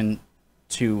decision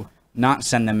to not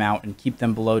send them out and keep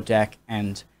them below deck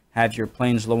and have your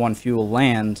planes low on fuel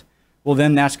land, well,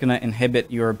 then that's going to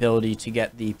inhibit your ability to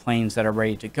get the planes that are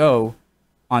ready to go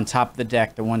on top of the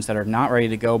deck, the ones that are not ready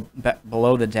to go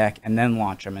below the deck, and then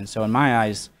launch them. And so in my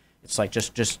eyes, it's like,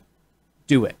 just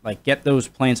do it. Like, get those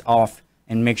planes off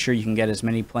and make sure you can get as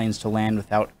many planes to land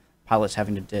without pilots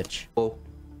having to ditch. Oh,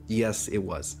 yes, it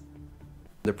was.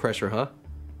 Under pressure, huh?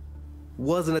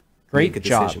 Wasn't a great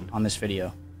job on this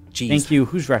video. Jeez. Thank you.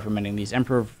 Who's recommending these?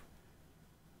 Emperor of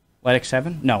Light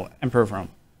X7? No, Emperor of Rome.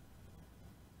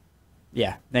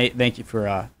 Yeah, thank you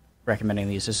for recommending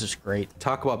these. This is great.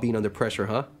 Talk about being under pressure,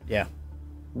 huh? Yeah.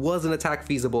 Was an attack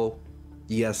feasible?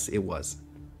 Yes, it was.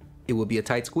 It would be a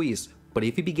tight squeeze, but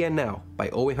if he began now, by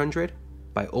 0800,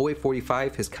 by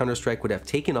 0845, his counterstrike would have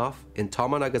taken off, and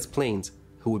Tomonaga's planes,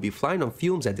 who would be flying on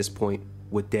fumes at this point,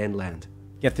 would then land.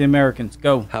 Get the Americans,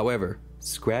 go. However,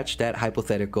 scratch that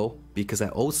hypothetical, because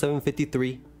at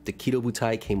 0753, the Kido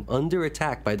Butai came under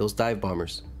attack by those dive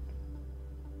bombers.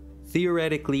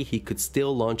 Theoretically, he could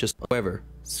still launch a... However,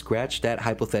 scratch that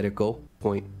hypothetical,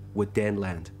 point would then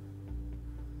land.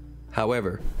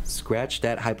 However, scratch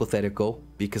that hypothetical,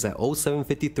 because at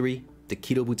 0753, the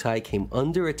Kido Butai came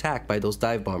under attack by those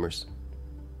dive bombers.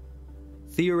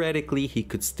 Theoretically, he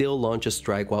could still launch a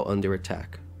strike while under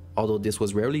attack, although this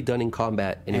was rarely done in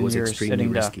combat and it was extremely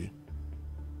risky.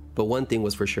 But one thing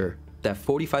was for sure, that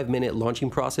 45-minute launching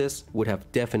process would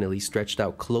have definitely stretched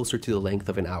out closer to the length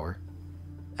of an hour.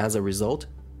 As a result,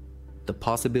 the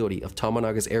possibility of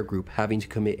Tomonaga's air group having to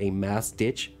commit a mass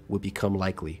ditch would become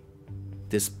likely.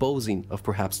 Disposing of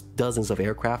perhaps dozens of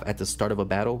aircraft at the start of a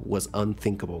battle was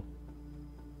unthinkable.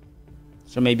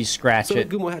 So maybe scratch it.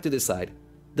 So Nagumo had to decide,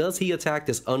 does he attack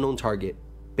this unknown target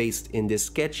based in this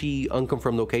sketchy,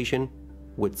 unconfirmed location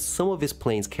with some of his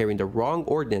planes carrying the wrong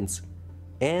ordnance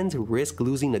and risk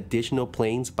losing additional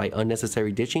planes by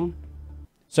unnecessary ditching?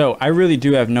 So I really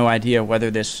do have no idea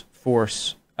whether this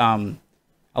force... I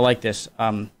like this.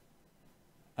 I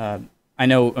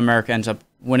know America ends up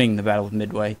winning the Battle of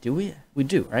Midway. Do we? We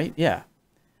do, right? Yeah.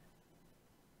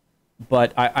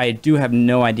 But I do have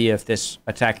no idea if this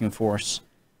attacking force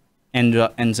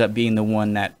ends up being the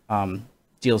one that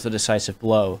deals the decisive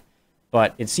blow.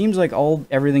 But it seems like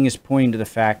everything is pointing to the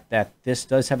fact that this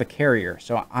does have a carrier.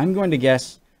 So I'm going to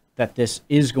guess that this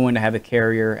is going to have a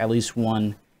carrier, at least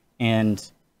one,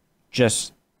 and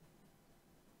just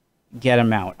get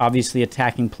them out. Obviously,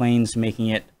 attacking planes, making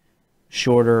it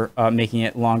shorter, making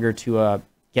it longer to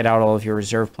get out all of your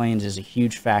reserve planes is a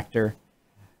huge factor.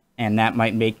 And that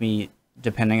might make me,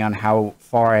 depending on how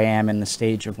far I am in the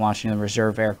stage of launching the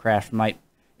reserve aircraft,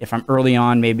 if I'm early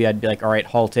on, maybe I'd be like, all right,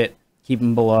 halt it, keep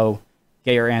them below,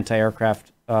 get your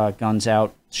anti-aircraft guns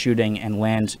out, shooting, and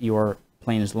land your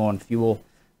planes low on fuel.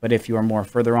 But if you are more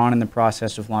further on in the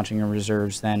process of launching your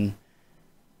reserves, then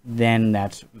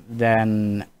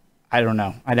I don't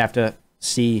know. I'd have to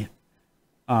see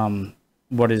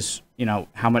what is,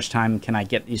 how much time can I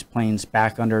get these planes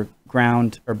back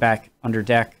underground or back under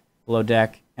deck, below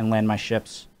deck, and land my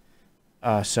ships.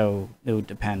 So it would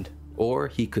depend. Or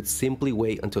he could simply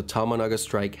wait until Tomonaga's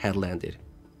strike had landed,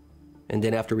 and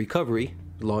then after recovery,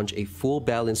 launch a full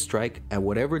balanced strike at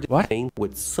whatever plane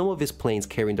with some of his planes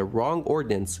carrying the wrong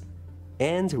ordnance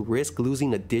and risk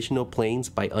losing additional planes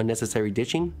by unnecessary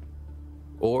ditching.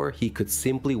 Or he could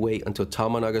simply wait until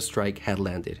Tomonaga's strike had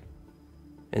landed,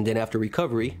 and then after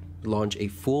recovery, launch a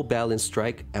full balanced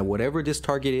strike at whatever this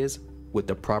target is with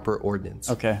the proper ordnance.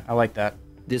 Okay, I like that.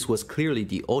 This was clearly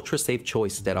the ultra-safe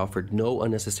choice that offered no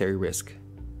unnecessary risk.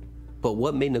 But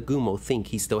what made Nagumo think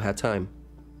he still had time?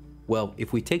 Well,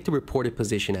 if we take the reported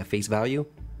position at face value,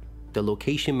 the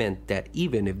location meant that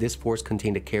even if this force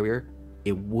contained a carrier,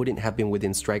 it wouldn't have been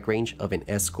within strike range of an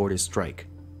escorted strike.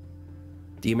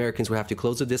 The Americans would have to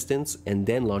close the distance and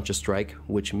then launch a strike,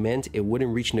 which meant it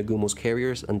wouldn't reach Nagumo's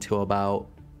carriers until about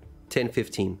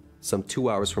 10:15, some 2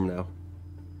 hours from now.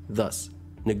 Thus,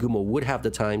 Nagumo would have the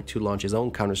time to launch his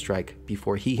own counterstrike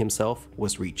before he himself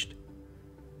was reached.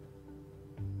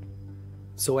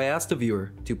 So I asked the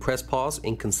viewer to press pause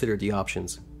and consider the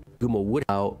options. Nagumo would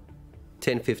out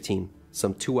 10:15,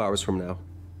 some 2 hours from now.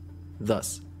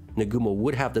 Thus, Nagumo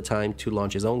would have the time to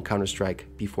launch his own counterstrike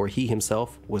before he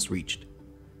himself was reached.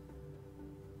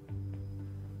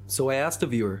 So I asked the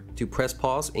viewer to press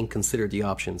pause and consider the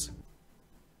options.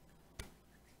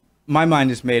 My mind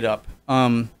is made up.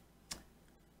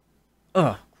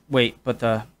 Wait, but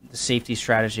the safety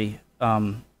strategy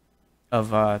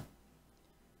of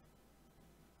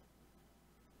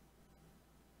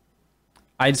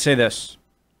I'd say this.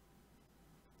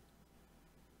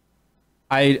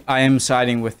 I am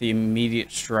siding with the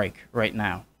immediate strike right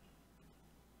now.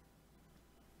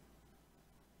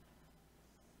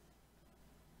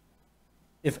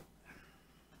 If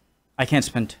I can't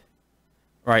spend,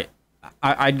 right,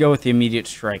 I'd go with the immediate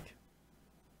strike.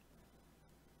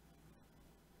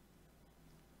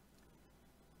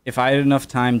 If I had enough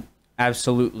time,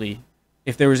 absolutely.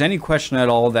 If there was any question at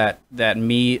all that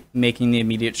me making the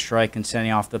immediate strike and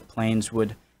sending off the planes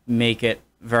would make it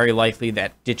very likely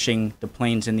that ditching the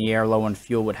planes in the air low on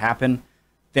fuel would happen,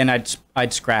 then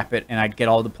I'd scrap it and I'd get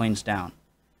all the planes down.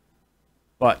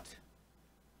 But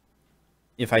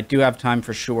if I do have time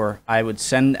for sure, I would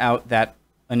send out that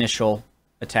initial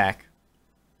attack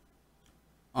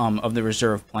of the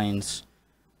reserve planes,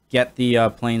 get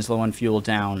the planes low on fuel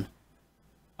down,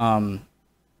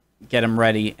 get them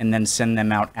ready, and then send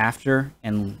them out after.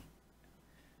 And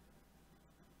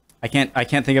I can't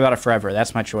think about it forever.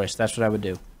 That's my choice. That's what I would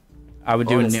do. I would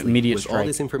do an immediate strike. With all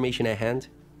this information at hand,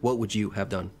 what would you have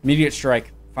done? Immediate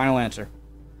strike. Final answer.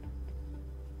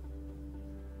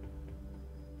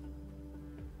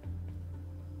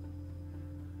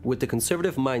 With the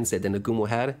conservative mindset that Nagumo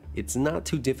had, it's not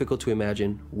too difficult to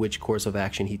imagine which course of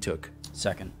action he took.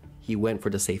 Second. He went for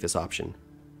the safest option.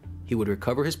 He would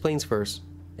recover his planes first,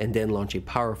 and then launch a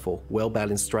powerful,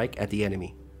 well-balanced strike at the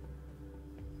enemy.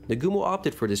 Nagumo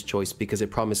opted for this choice because it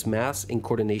promised mass and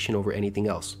coordination over anything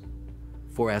else.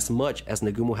 For as much as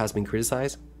Nagumo has been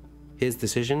criticized, his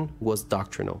decision was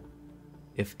doctrinal.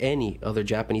 If any other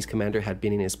Japanese commander had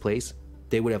been in his place,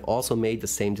 they would have also made the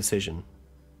same decision.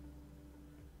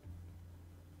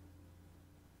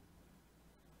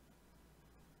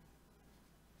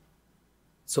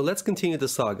 So let's continue the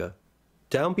saga.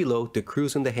 Down below, the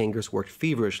crews in the hangars worked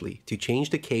feverishly to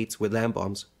change the Kates with land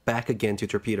bombs back again to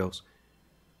torpedoes.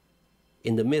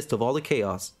 In the midst of all the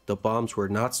chaos, the bombs were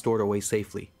not stored away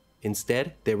safely.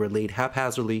 Instead, they were laid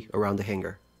haphazardly around the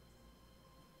hangar.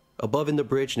 Above in the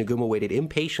bridge, Nagumo waited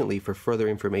impatiently for further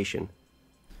information.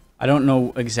 I don't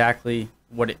know exactly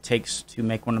what it takes to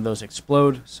make one of those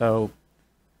explode, so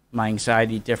my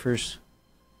anxiety differs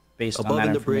based on that information. Above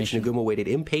in the bridge, Nagumo waited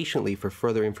impatiently for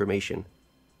further information.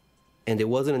 And it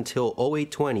wasn't until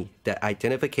 0820 that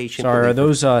identification... Sorry, are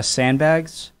those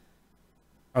sandbags?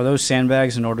 Are those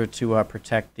sandbags in order to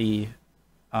protect the,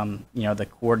 the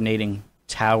coordinating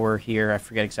tower here? I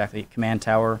forget exactly, command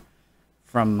tower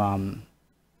from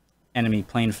enemy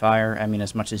plane fire. I mean,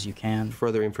 as much as you can.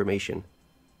 Further information.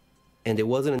 And it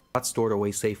wasn't not stored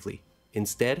away safely.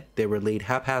 Instead, they were laid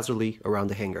haphazardly around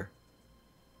the hangar.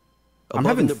 I'm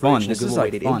having fun. This is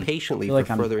like fun. Impatiently I feel like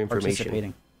for I'm further information.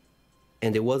 participating.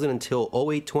 And it wasn't until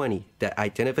 0820 that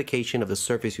identification of the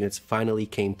surface units finally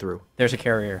came through. There's a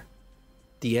carrier.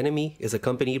 The enemy is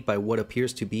accompanied by what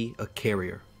appears to be a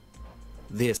carrier.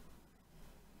 This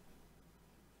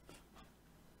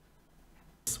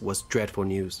was dreadful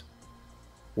news.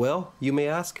 Well, you may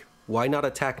ask, why not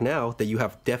attack now that you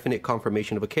have definite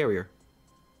confirmation of a carrier?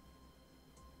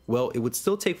 Well, it would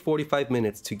still take 45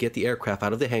 minutes to get the aircraft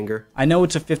out of the hangar. I know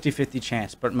it's a 50-50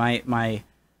 chance, but my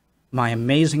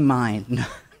amazing mind...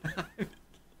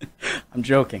 I'm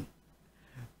joking.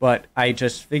 But I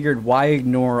just figured, why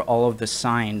ignore all of the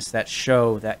signs that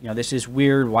show that, this is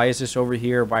weird. Why is this over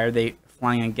here? Why are they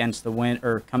flying against the wind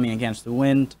or coming against the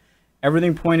wind?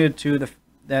 Everything pointed to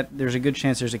that there's a good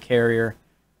chance there's a carrier.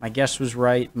 My guess was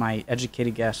right. My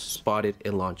educated guess. Spotted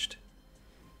and launched.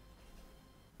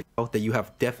 That you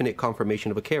have definite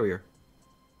confirmation of a carrier.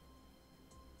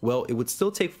 Well, it would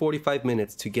still take 45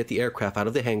 minutes to get the aircraft out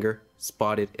of the hangar,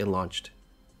 spotted and launched.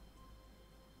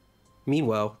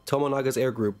 Meanwhile, Tomonaga's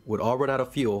air group would all run out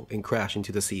of fuel and crash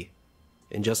into the sea.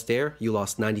 And just there, you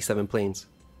lost 97 planes.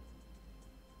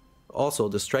 Also,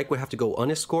 the strike would have to go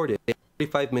unescorted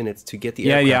 45 minutes to get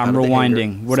the aircraft out of the hangar. I'm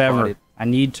rewinding. Whatever. Spotted. I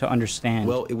need to understand.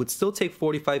 Well, it would still take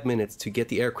 45 minutes to get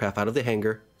the aircraft out of the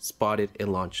hangar, spotted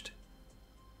and launched.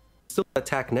 Still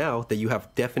attack now that you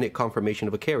have definite confirmation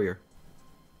of a carrier.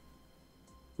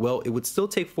 Well, it would still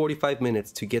take 45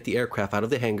 minutes to get the aircraft out of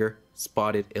the hangar,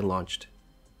 spotted and launched.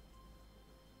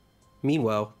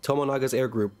 Meanwhile, Tomonaga's air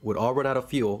group would all run out of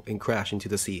fuel and crash into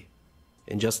the sea.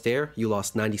 And just there, you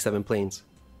lost 97 planes.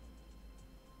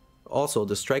 Also,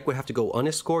 the strike would have to go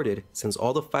unescorted since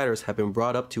all the fighters had been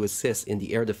brought up to assist in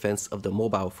the air defense of the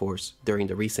mobile force during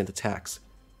the recent attacks.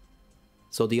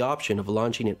 So the option of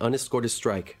launching an unescorted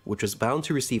strike, which was bound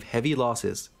to receive heavy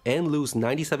losses and lose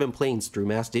 97 planes through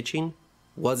mass ditching,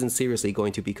 wasn't seriously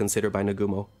going to be considered by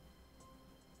Nagumo.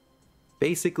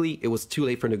 Basically, it was too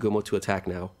late for Nagumo to attack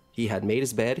now. He had made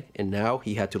his bed, and now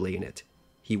he had to lay in it.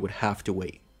 He would have to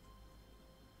wait.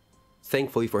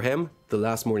 Thankfully for him, the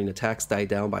last morning attacks died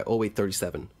down by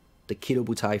 0837. The Kido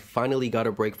Butai finally got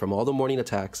a break from all the morning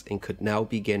attacks and could now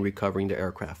begin recovering their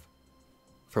aircraft.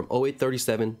 From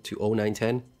 0837 to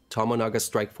 0910, Tomonaga's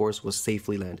strike force was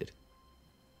safely landed.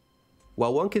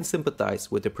 While one can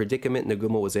sympathize with the predicament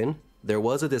Nagumo was in, there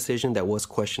was a decision that was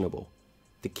questionable.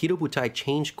 The Kido Butai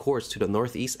changed course to the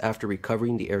northeast after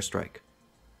recovering the airstrike.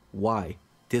 Why?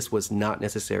 This was not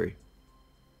necessary.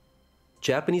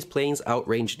 Japanese planes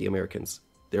outranged the Americans.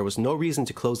 There was no reason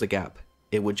to close the gap.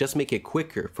 It would just make it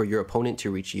quicker for your opponent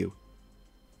to reach you.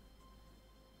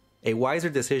 A wiser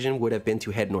decision would have been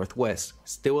to head northwest,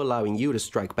 still allowing you to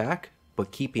strike back,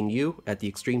 but keeping you at the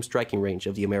extreme striking range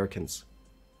of the Americans.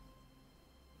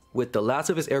 With the last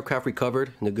of his aircraft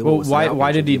recovered, Nagumo was now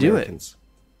why did he do it?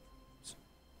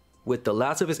 With the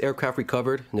last of his aircraft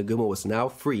recovered, Nagumo was now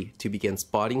free to begin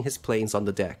spotting his planes on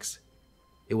the decks.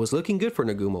 It was looking good for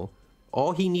Nagumo.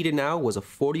 All he needed now was a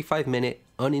 45-minute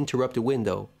uninterrupted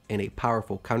window, and a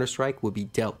powerful counterstrike would be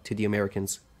dealt to the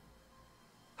Americans.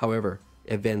 However,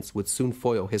 events would soon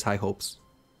foil his high hopes.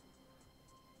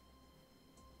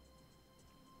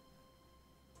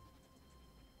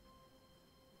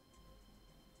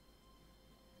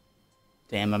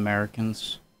 Damn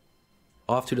Americans.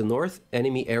 Off to the north,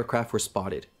 enemy aircraft were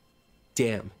spotted.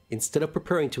 Damn, instead of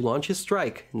preparing to launch his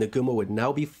strike, Nagumo would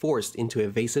now be forced into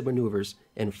evasive maneuvers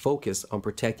and focus on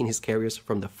protecting his carriers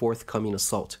from the forthcoming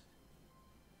assault.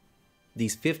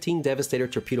 These 15 Devastator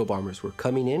torpedo bombers were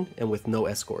coming in and with no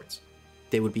escorts.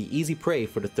 They would be easy prey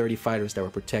for the 30 fighters that were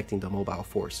protecting the mobile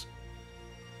force.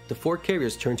 The 4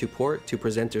 carriers turned to port to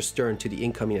present their stern to the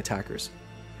incoming attackers.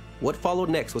 What followed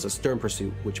next was a stern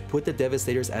pursuit, which put the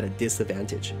Devastators at a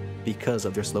disadvantage because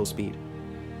of their slow speed.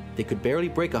 They could barely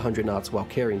break 100 knots while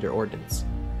carrying their ordnance.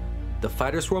 The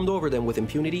fighters swarmed over them with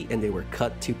impunity and they were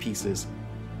cut to pieces.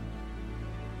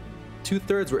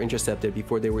 2/3 were intercepted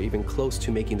before they were even close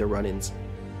to making their run-ins.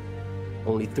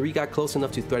 Only 3 got close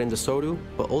enough to threaten the Soru,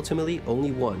 but ultimately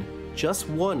only one, just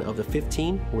one of the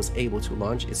 15, was able to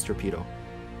launch its torpedo.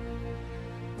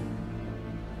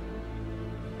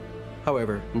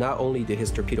 However, not only did his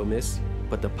torpedo miss,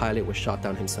 but the pilot was shot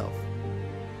down himself.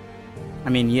 I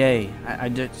mean, yay. I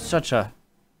did such a...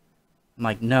 I'm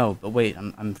like, no, but wait,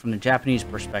 I'm from the Japanese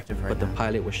perspective right now. But the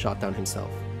pilot was shot down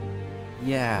himself.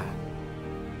 Yeah.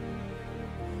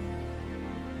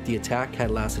 The attack had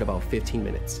lasted about 15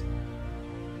 minutes.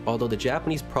 Although the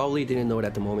Japanese probably didn't know it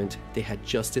at the moment, they had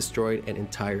just destroyed an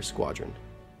entire squadron.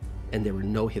 And there were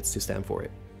no hits to stand for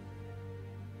it.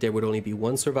 There would only be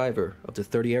one survivor of the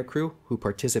 30 aircrew who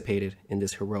participated in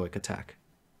this heroic attack.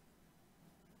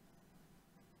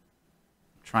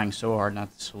 Trying so hard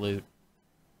not to salute.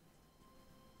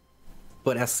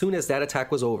 But as soon as that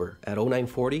attack was over, at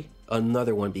 0940,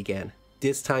 another one began,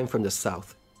 this time from the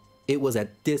south. It was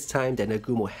at this time that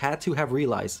Nagumo had to have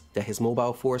realized that his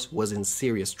mobile force was in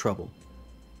serious trouble.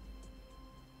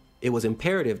 It was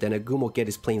imperative that Nagumo get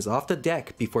his planes off the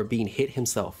deck before being hit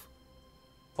himself.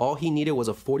 All he needed was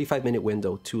a 45-minute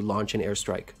window to launch an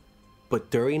airstrike. But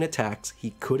during attacks,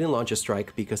 he couldn't launch a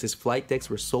strike because his flight decks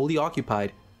were solely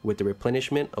occupied with the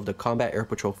replenishment of the combat air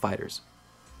patrol fighters.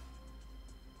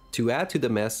 To add to the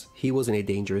mess, he was in a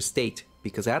dangerous state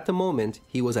because at the moment,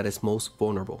 he was at his most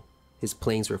vulnerable. His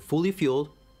planes were fully fueled,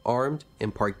 armed,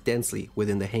 and parked densely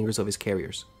within the hangars of his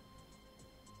carriers.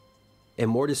 And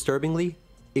more disturbingly,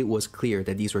 it was clear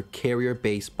that these were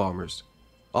carrier-based bombers.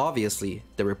 Obviously,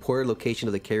 the reported location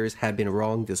of the carriers had been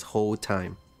wrong this whole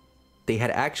time. They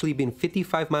had actually been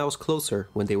 55 miles closer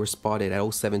when they were spotted at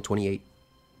 0728.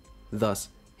 Thus,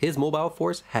 his mobile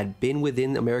force had been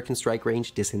within American strike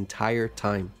range this entire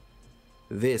time.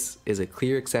 This is a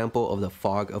clear example of the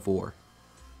fog of war.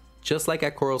 Just like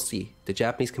at Coral Sea, the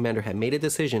Japanese commander had made a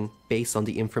decision based on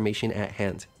the information at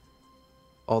hand.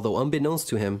 Although unbeknownst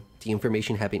to him, the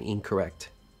information had been incorrect.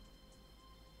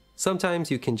 Sometimes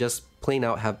you can just plain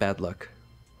out have bad luck.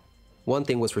 One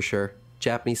thing was for sure,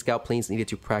 Japanese scout planes needed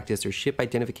to practice their ship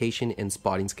identification and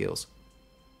spotting skills.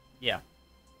 Yeah.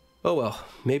 Oh well,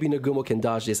 maybe Nagumo can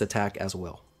dodge this attack as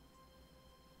well.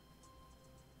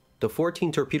 The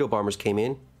 14 torpedo bombers came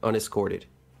in, unescorted.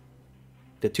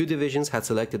 The two divisions had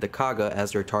selected the Kaga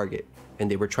as their target,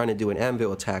 and they were trying to do an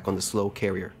anvil attack on the slow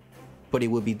carrier. But it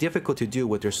would be difficult to do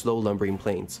with their slow lumbering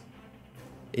planes.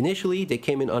 Initially, they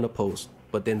came in unopposed,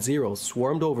 but then Zeros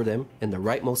swarmed over them and the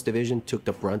rightmost division took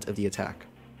the brunt of the attack.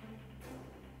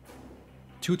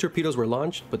 Two torpedoes were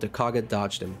launched, but the Kaga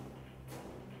dodged them.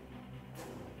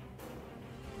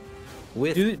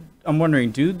 I'm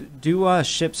wondering, do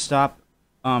ships stop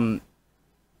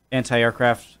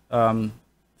anti-aircraft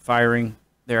firing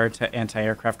their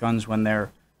anti-aircraft guns when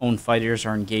their own fighters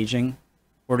are engaging?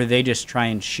 Or do they just try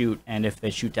and shoot, and if they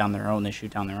shoot down their own, they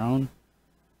shoot down their own?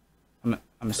 I'm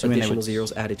assuming additional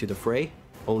Zeros added to the fray,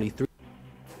 only 3.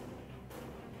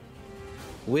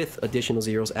 With additional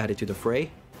Zeros added to the fray,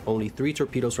 only 3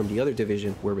 torpedoes from the other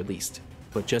division were released.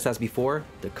 But just as before,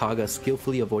 the Kaga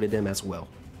skillfully avoided them as well.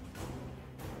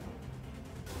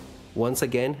 Once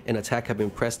again, an attack had been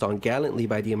pressed on gallantly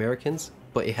by the Americans,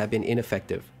 but it had been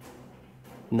ineffective.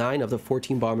 9 of the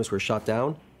 14 bombers were shot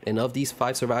down, and of these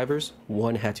 5 survivors,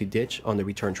 1 had to ditch on the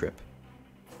return trip.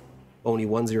 Only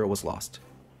 1 Zero was lost.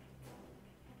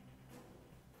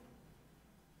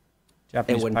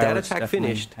 Japanese and when that attack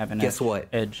finished, guess what?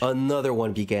 Edge. Another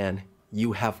one began.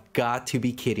 You have got to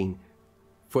be kidding.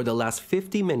 For the last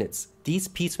 50 minutes, these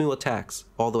piecemeal attacks,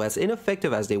 although as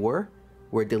ineffective as they were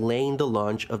delaying the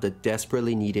launch of the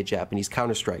desperately needed Japanese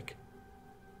counterstrike.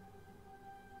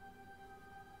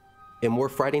 And more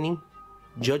frightening,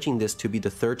 judging this to be the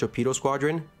 3rd torpedo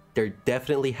squadron, there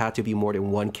definitely had to be more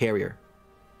than 1 carrier.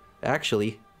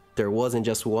 Actually, there wasn't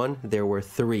just 1, there were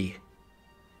 3.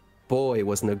 Boy,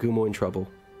 was Nagumo in trouble.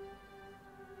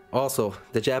 Also,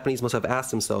 the Japanese must have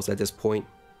asked themselves at this point,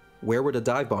 where were the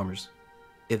dive bombers?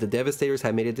 If the Devastators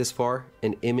had made it this far,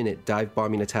 an imminent dive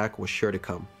bombing attack was sure to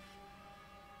come.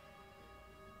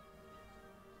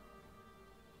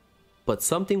 But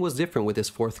something was different with this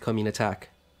forthcoming attack.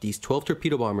 These 12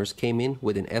 torpedo bombers came in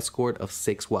with an escort of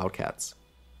 6 Wildcats.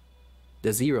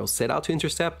 The Zeros set out to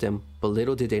intercept them, but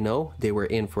little did they know they were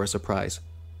in for a surprise.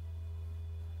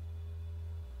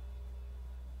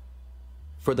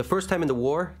 For the first time in the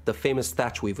war, the famous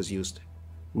Thatch Weave was used,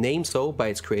 named so by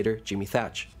its creator Jimmy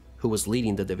Thatch, who was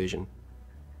leading the division.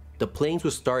 The planes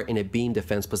would start in a beam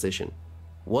defense position.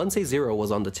 Once a Zero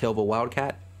was on the tail of a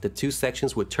Wildcat, the 2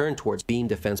 sections would turn towards beam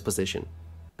defense position.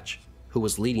 Thatch, who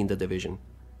was leading the division.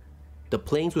 The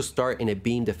planes would start in a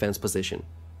beam defense position.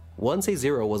 Once a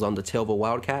Zero was on the tail of a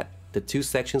Wildcat, the 2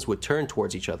 sections would turn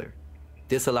towards each other.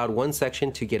 This allowed one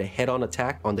section to get a head-on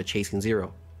attack on the chasing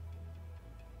Zero.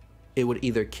 It would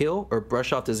either kill or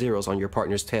brush off the Zeros on your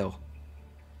partner's tail.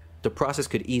 The process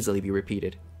could easily be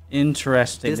repeated.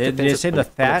 Interesting. Did they say the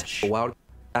Thatch?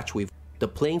 Thatch Weave. The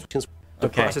planes. The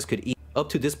process could up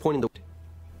to this point in the.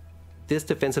 This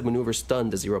defensive maneuver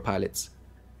stunned the Zero pilots.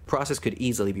 Process could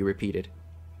easily be repeated.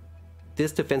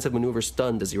 This defensive maneuver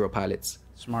stunned the Zero pilots.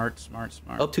 Smart.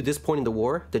 Up to this point in the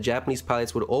war, the Japanese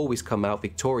pilots would always come out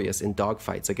victorious in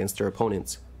dogfights against their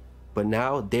opponents. But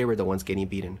now they were the ones getting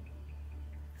beaten.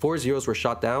 4 Zeros were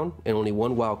shot down and only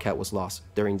 1 Wildcat was lost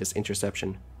during this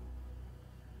interception.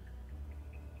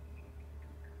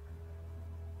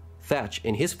 Thatch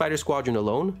and his fighter squadron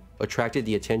alone attracted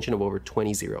the attention of over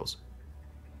 20 Zeros.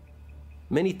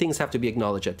 Many things have to be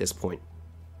acknowledged at this point.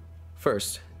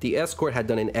 First, the escort had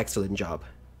done an excellent job.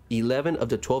 11 of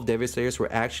the 12 Devastators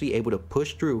were actually able to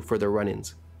push through for their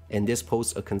run-ins, and this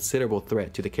posed a considerable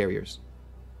threat to the carriers.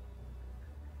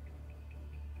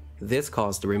 This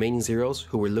caused the remaining Zeros,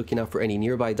 who were looking out for any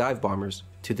nearby dive bombers,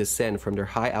 to descend from their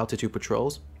high-altitude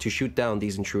patrols to shoot down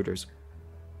these intruders.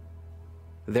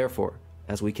 Therefore,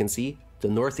 as we can see, the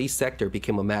northeast sector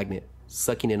became a magnet,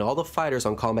 sucking in all the fighters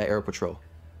on combat air patrol.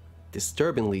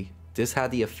 Disturbingly, this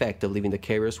had the effect of leaving the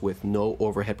carriers with no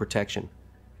overhead protection.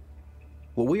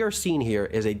 What we are seeing here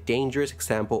is a dangerous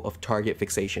example of target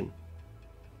fixation.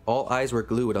 All eyes were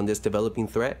glued on this developing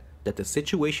threat that the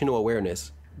situational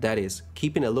awareness, that is,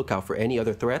 keeping a lookout for any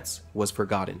other threats, was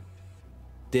forgotten.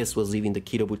 This was leaving the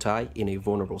Kido Butai in a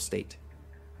vulnerable state.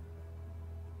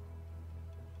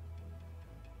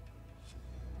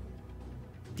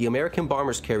 The American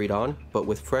bombers carried on, but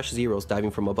with fresh Zeros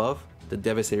diving from above, the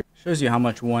Devastator shows you how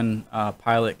much one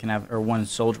pilot can have, or one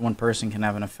person can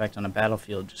have an effect on a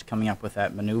battlefield. Just coming up with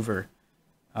that maneuver,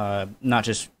 not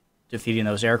just defeating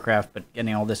those aircraft, but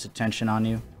getting all this attention on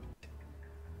you.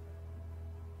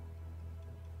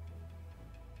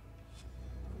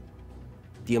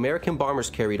 The American bombers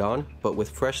carried on, but with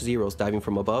fresh Zeros diving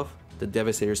from above, the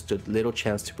Devastators stood little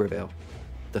chance to prevail.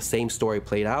 The same story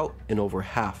played out, and over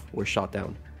half were shot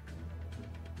down.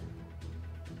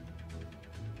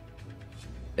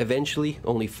 Eventually,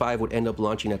 only 5 would end up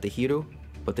launching at the Hiru,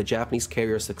 but the Japanese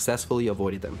carriers successfully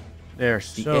avoided them. They're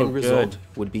The so end result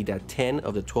good. would be that 10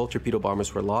 of the 12 torpedo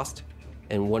bombers were lost,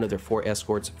 and one of their 4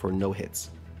 escorts for no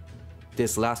hits.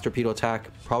 This last torpedo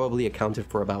attack probably accounted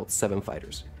for about 7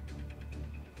 fighters.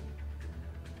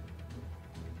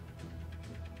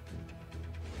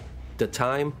 The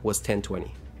time was 10:20.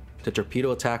 The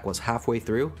torpedo attack was halfway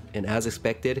through, and as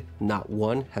expected, not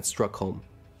one had struck home.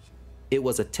 It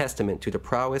was a testament to the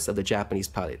prowess of the Japanese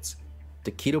pilots.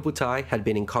 The Kido Butai had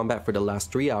been in combat for the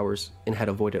last 3 hours and had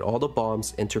avoided all the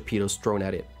bombs and torpedoes thrown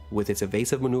at it, with its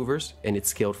evasive maneuvers and its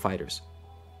skilled fighters.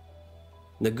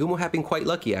 Nagumo had been quite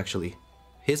lucky, actually.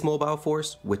 His mobile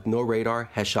force, with no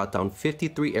radar, had shot down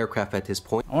 53 aircraft at his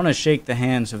point. I want to shake the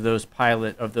hands of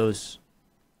those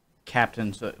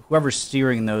captains, whoever's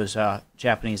steering those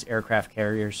Japanese aircraft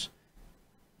carriers.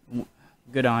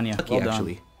 Good on you. Lucky, Well done.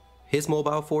 actually. His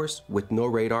mobile force, with no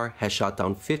radar, had shot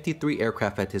down 53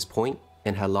 aircraft at his point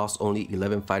and had lost only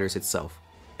 11 fighters itself,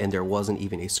 and there wasn't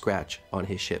even a scratch on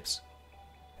his ships.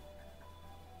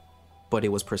 But it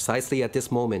was precisely at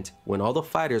this moment, when all the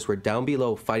fighters were down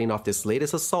below fighting off this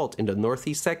latest assault in the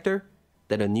northeast sector,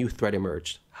 that a new threat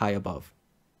emerged, high above.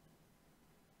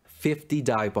 50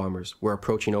 dive bombers were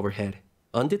approaching overhead,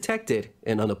 undetected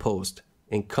and unopposed,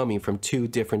 and coming from 2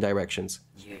 different directions.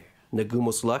 Yeah.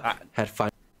 Nagumo's luck had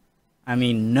finally... I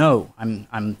mean, no.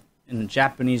 I'm in the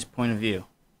Japanese point of view.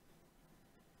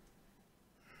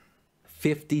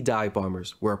 50 dive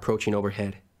bombers were approaching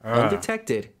overhead,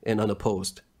 undetected and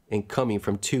unopposed, and coming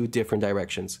from 2 different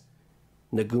directions.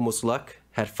 Nagumo's luck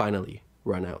had finally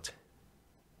run out.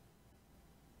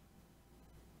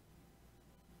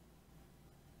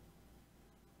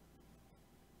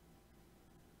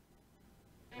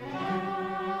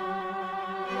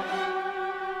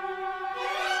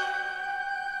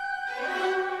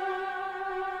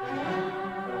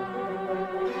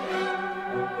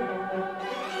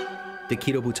 The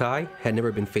Kido Butai had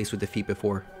never been faced with defeat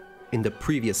before. In the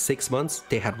previous 6 months,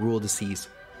 they had ruled the seas.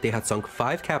 They had sunk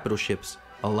 5 capital ships,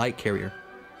 a light carrier,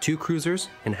 2 cruisers,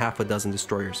 and half a dozen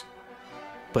destroyers.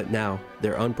 But now,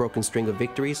 their unbroken string of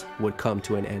victories would come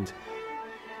to an end.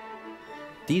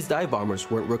 These dive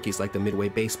bombers weren't rookies like the Midway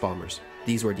base bombers.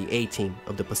 These were the A-team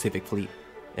of the Pacific Fleet,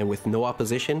 and with no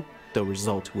opposition, the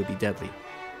result would be deadly.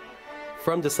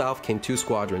 From the south came 2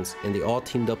 squadrons, and they all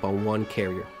teamed up on 1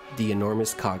 carrier, the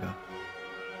enormous Kaga.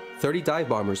 30 dive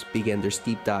bombers began their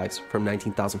steep dives from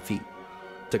 19,000 feet.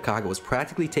 The Kaga was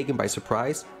practically taken by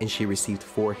surprise, and she received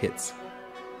 4 hits.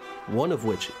 One of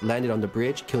which landed on the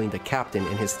bridge, killing the captain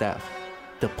and his staff.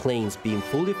 The planes, being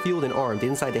fully fueled and armed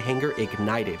inside the hangar,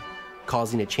 ignited,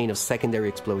 causing a chain of secondary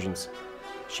explosions.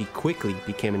 She quickly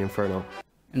became an inferno.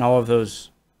 And all of those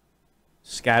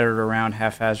scattered around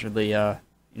haphazardly,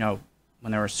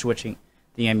 when they were switching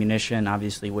the ammunition,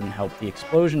 obviously wouldn't help the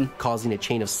explosion. Causing a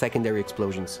chain of secondary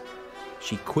explosions.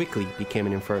 She quickly became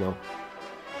an inferno.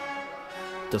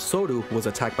 The Soru was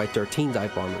attacked by 13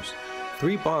 dive bombers.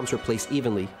 3 bombs were placed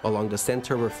evenly along the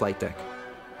center of her flight deck.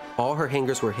 All her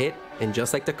hangars were hit, and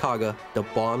just like the Kaga, the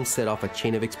bombs set off a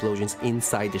chain of explosions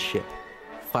inside the ship.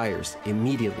 Fires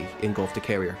immediately engulfed the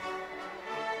carrier.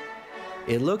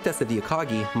 It looked as if the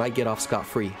Akagi might get off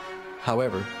scot-free.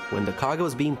 However, when the Kaga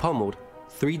was being pummeled,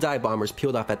 3 dive bombers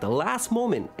peeled off at the last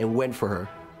moment and went for her.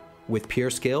 With pure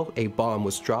skill, a bomb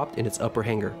was dropped in its upper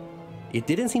hangar. It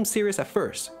didn't seem serious at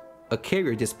first. A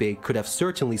carrier this big could have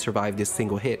certainly survived this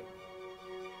single hit.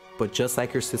 But just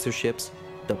like her sister ships,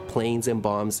 the planes and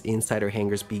bombs inside her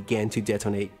hangars began to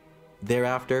detonate.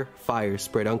 Thereafter, fire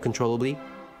spread uncontrollably,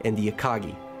 and the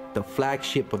Akagi, the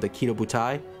flagship of the Kido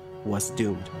Butai, was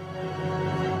doomed.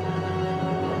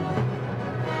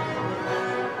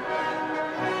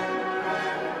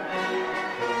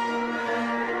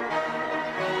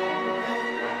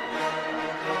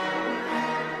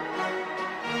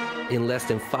 In less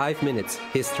than 5 minutes,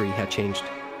 history had changed.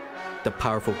 The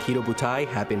powerful Kido Butai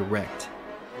had been wrecked.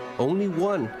 Only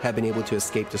one had been able to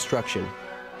escape destruction,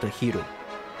 the Hiru.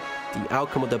 The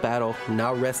outcome of the battle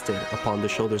now rested upon the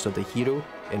shoulders of the Hiru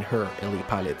and her elite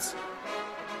pilots.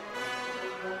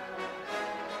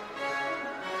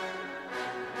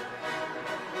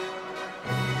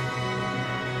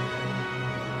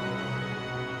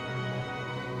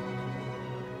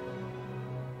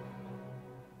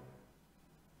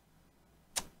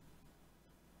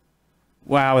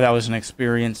 Wow, that was an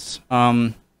experience.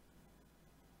 That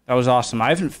was awesome. I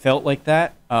haven't felt like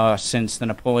that since the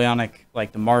Napoleonic,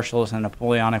 like the Marshals and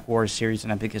Napoleonic Wars series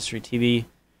on Epic History TV.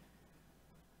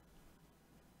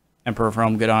 Emperor of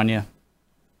Rome, good on you.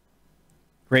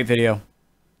 Great video.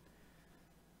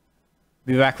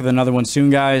 Be back with another one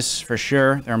soon, guys, for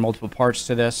sure. There are multiple parts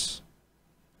to this.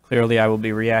 Clearly, I will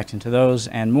be reacting to those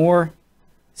and more.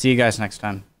 See you guys next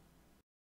time.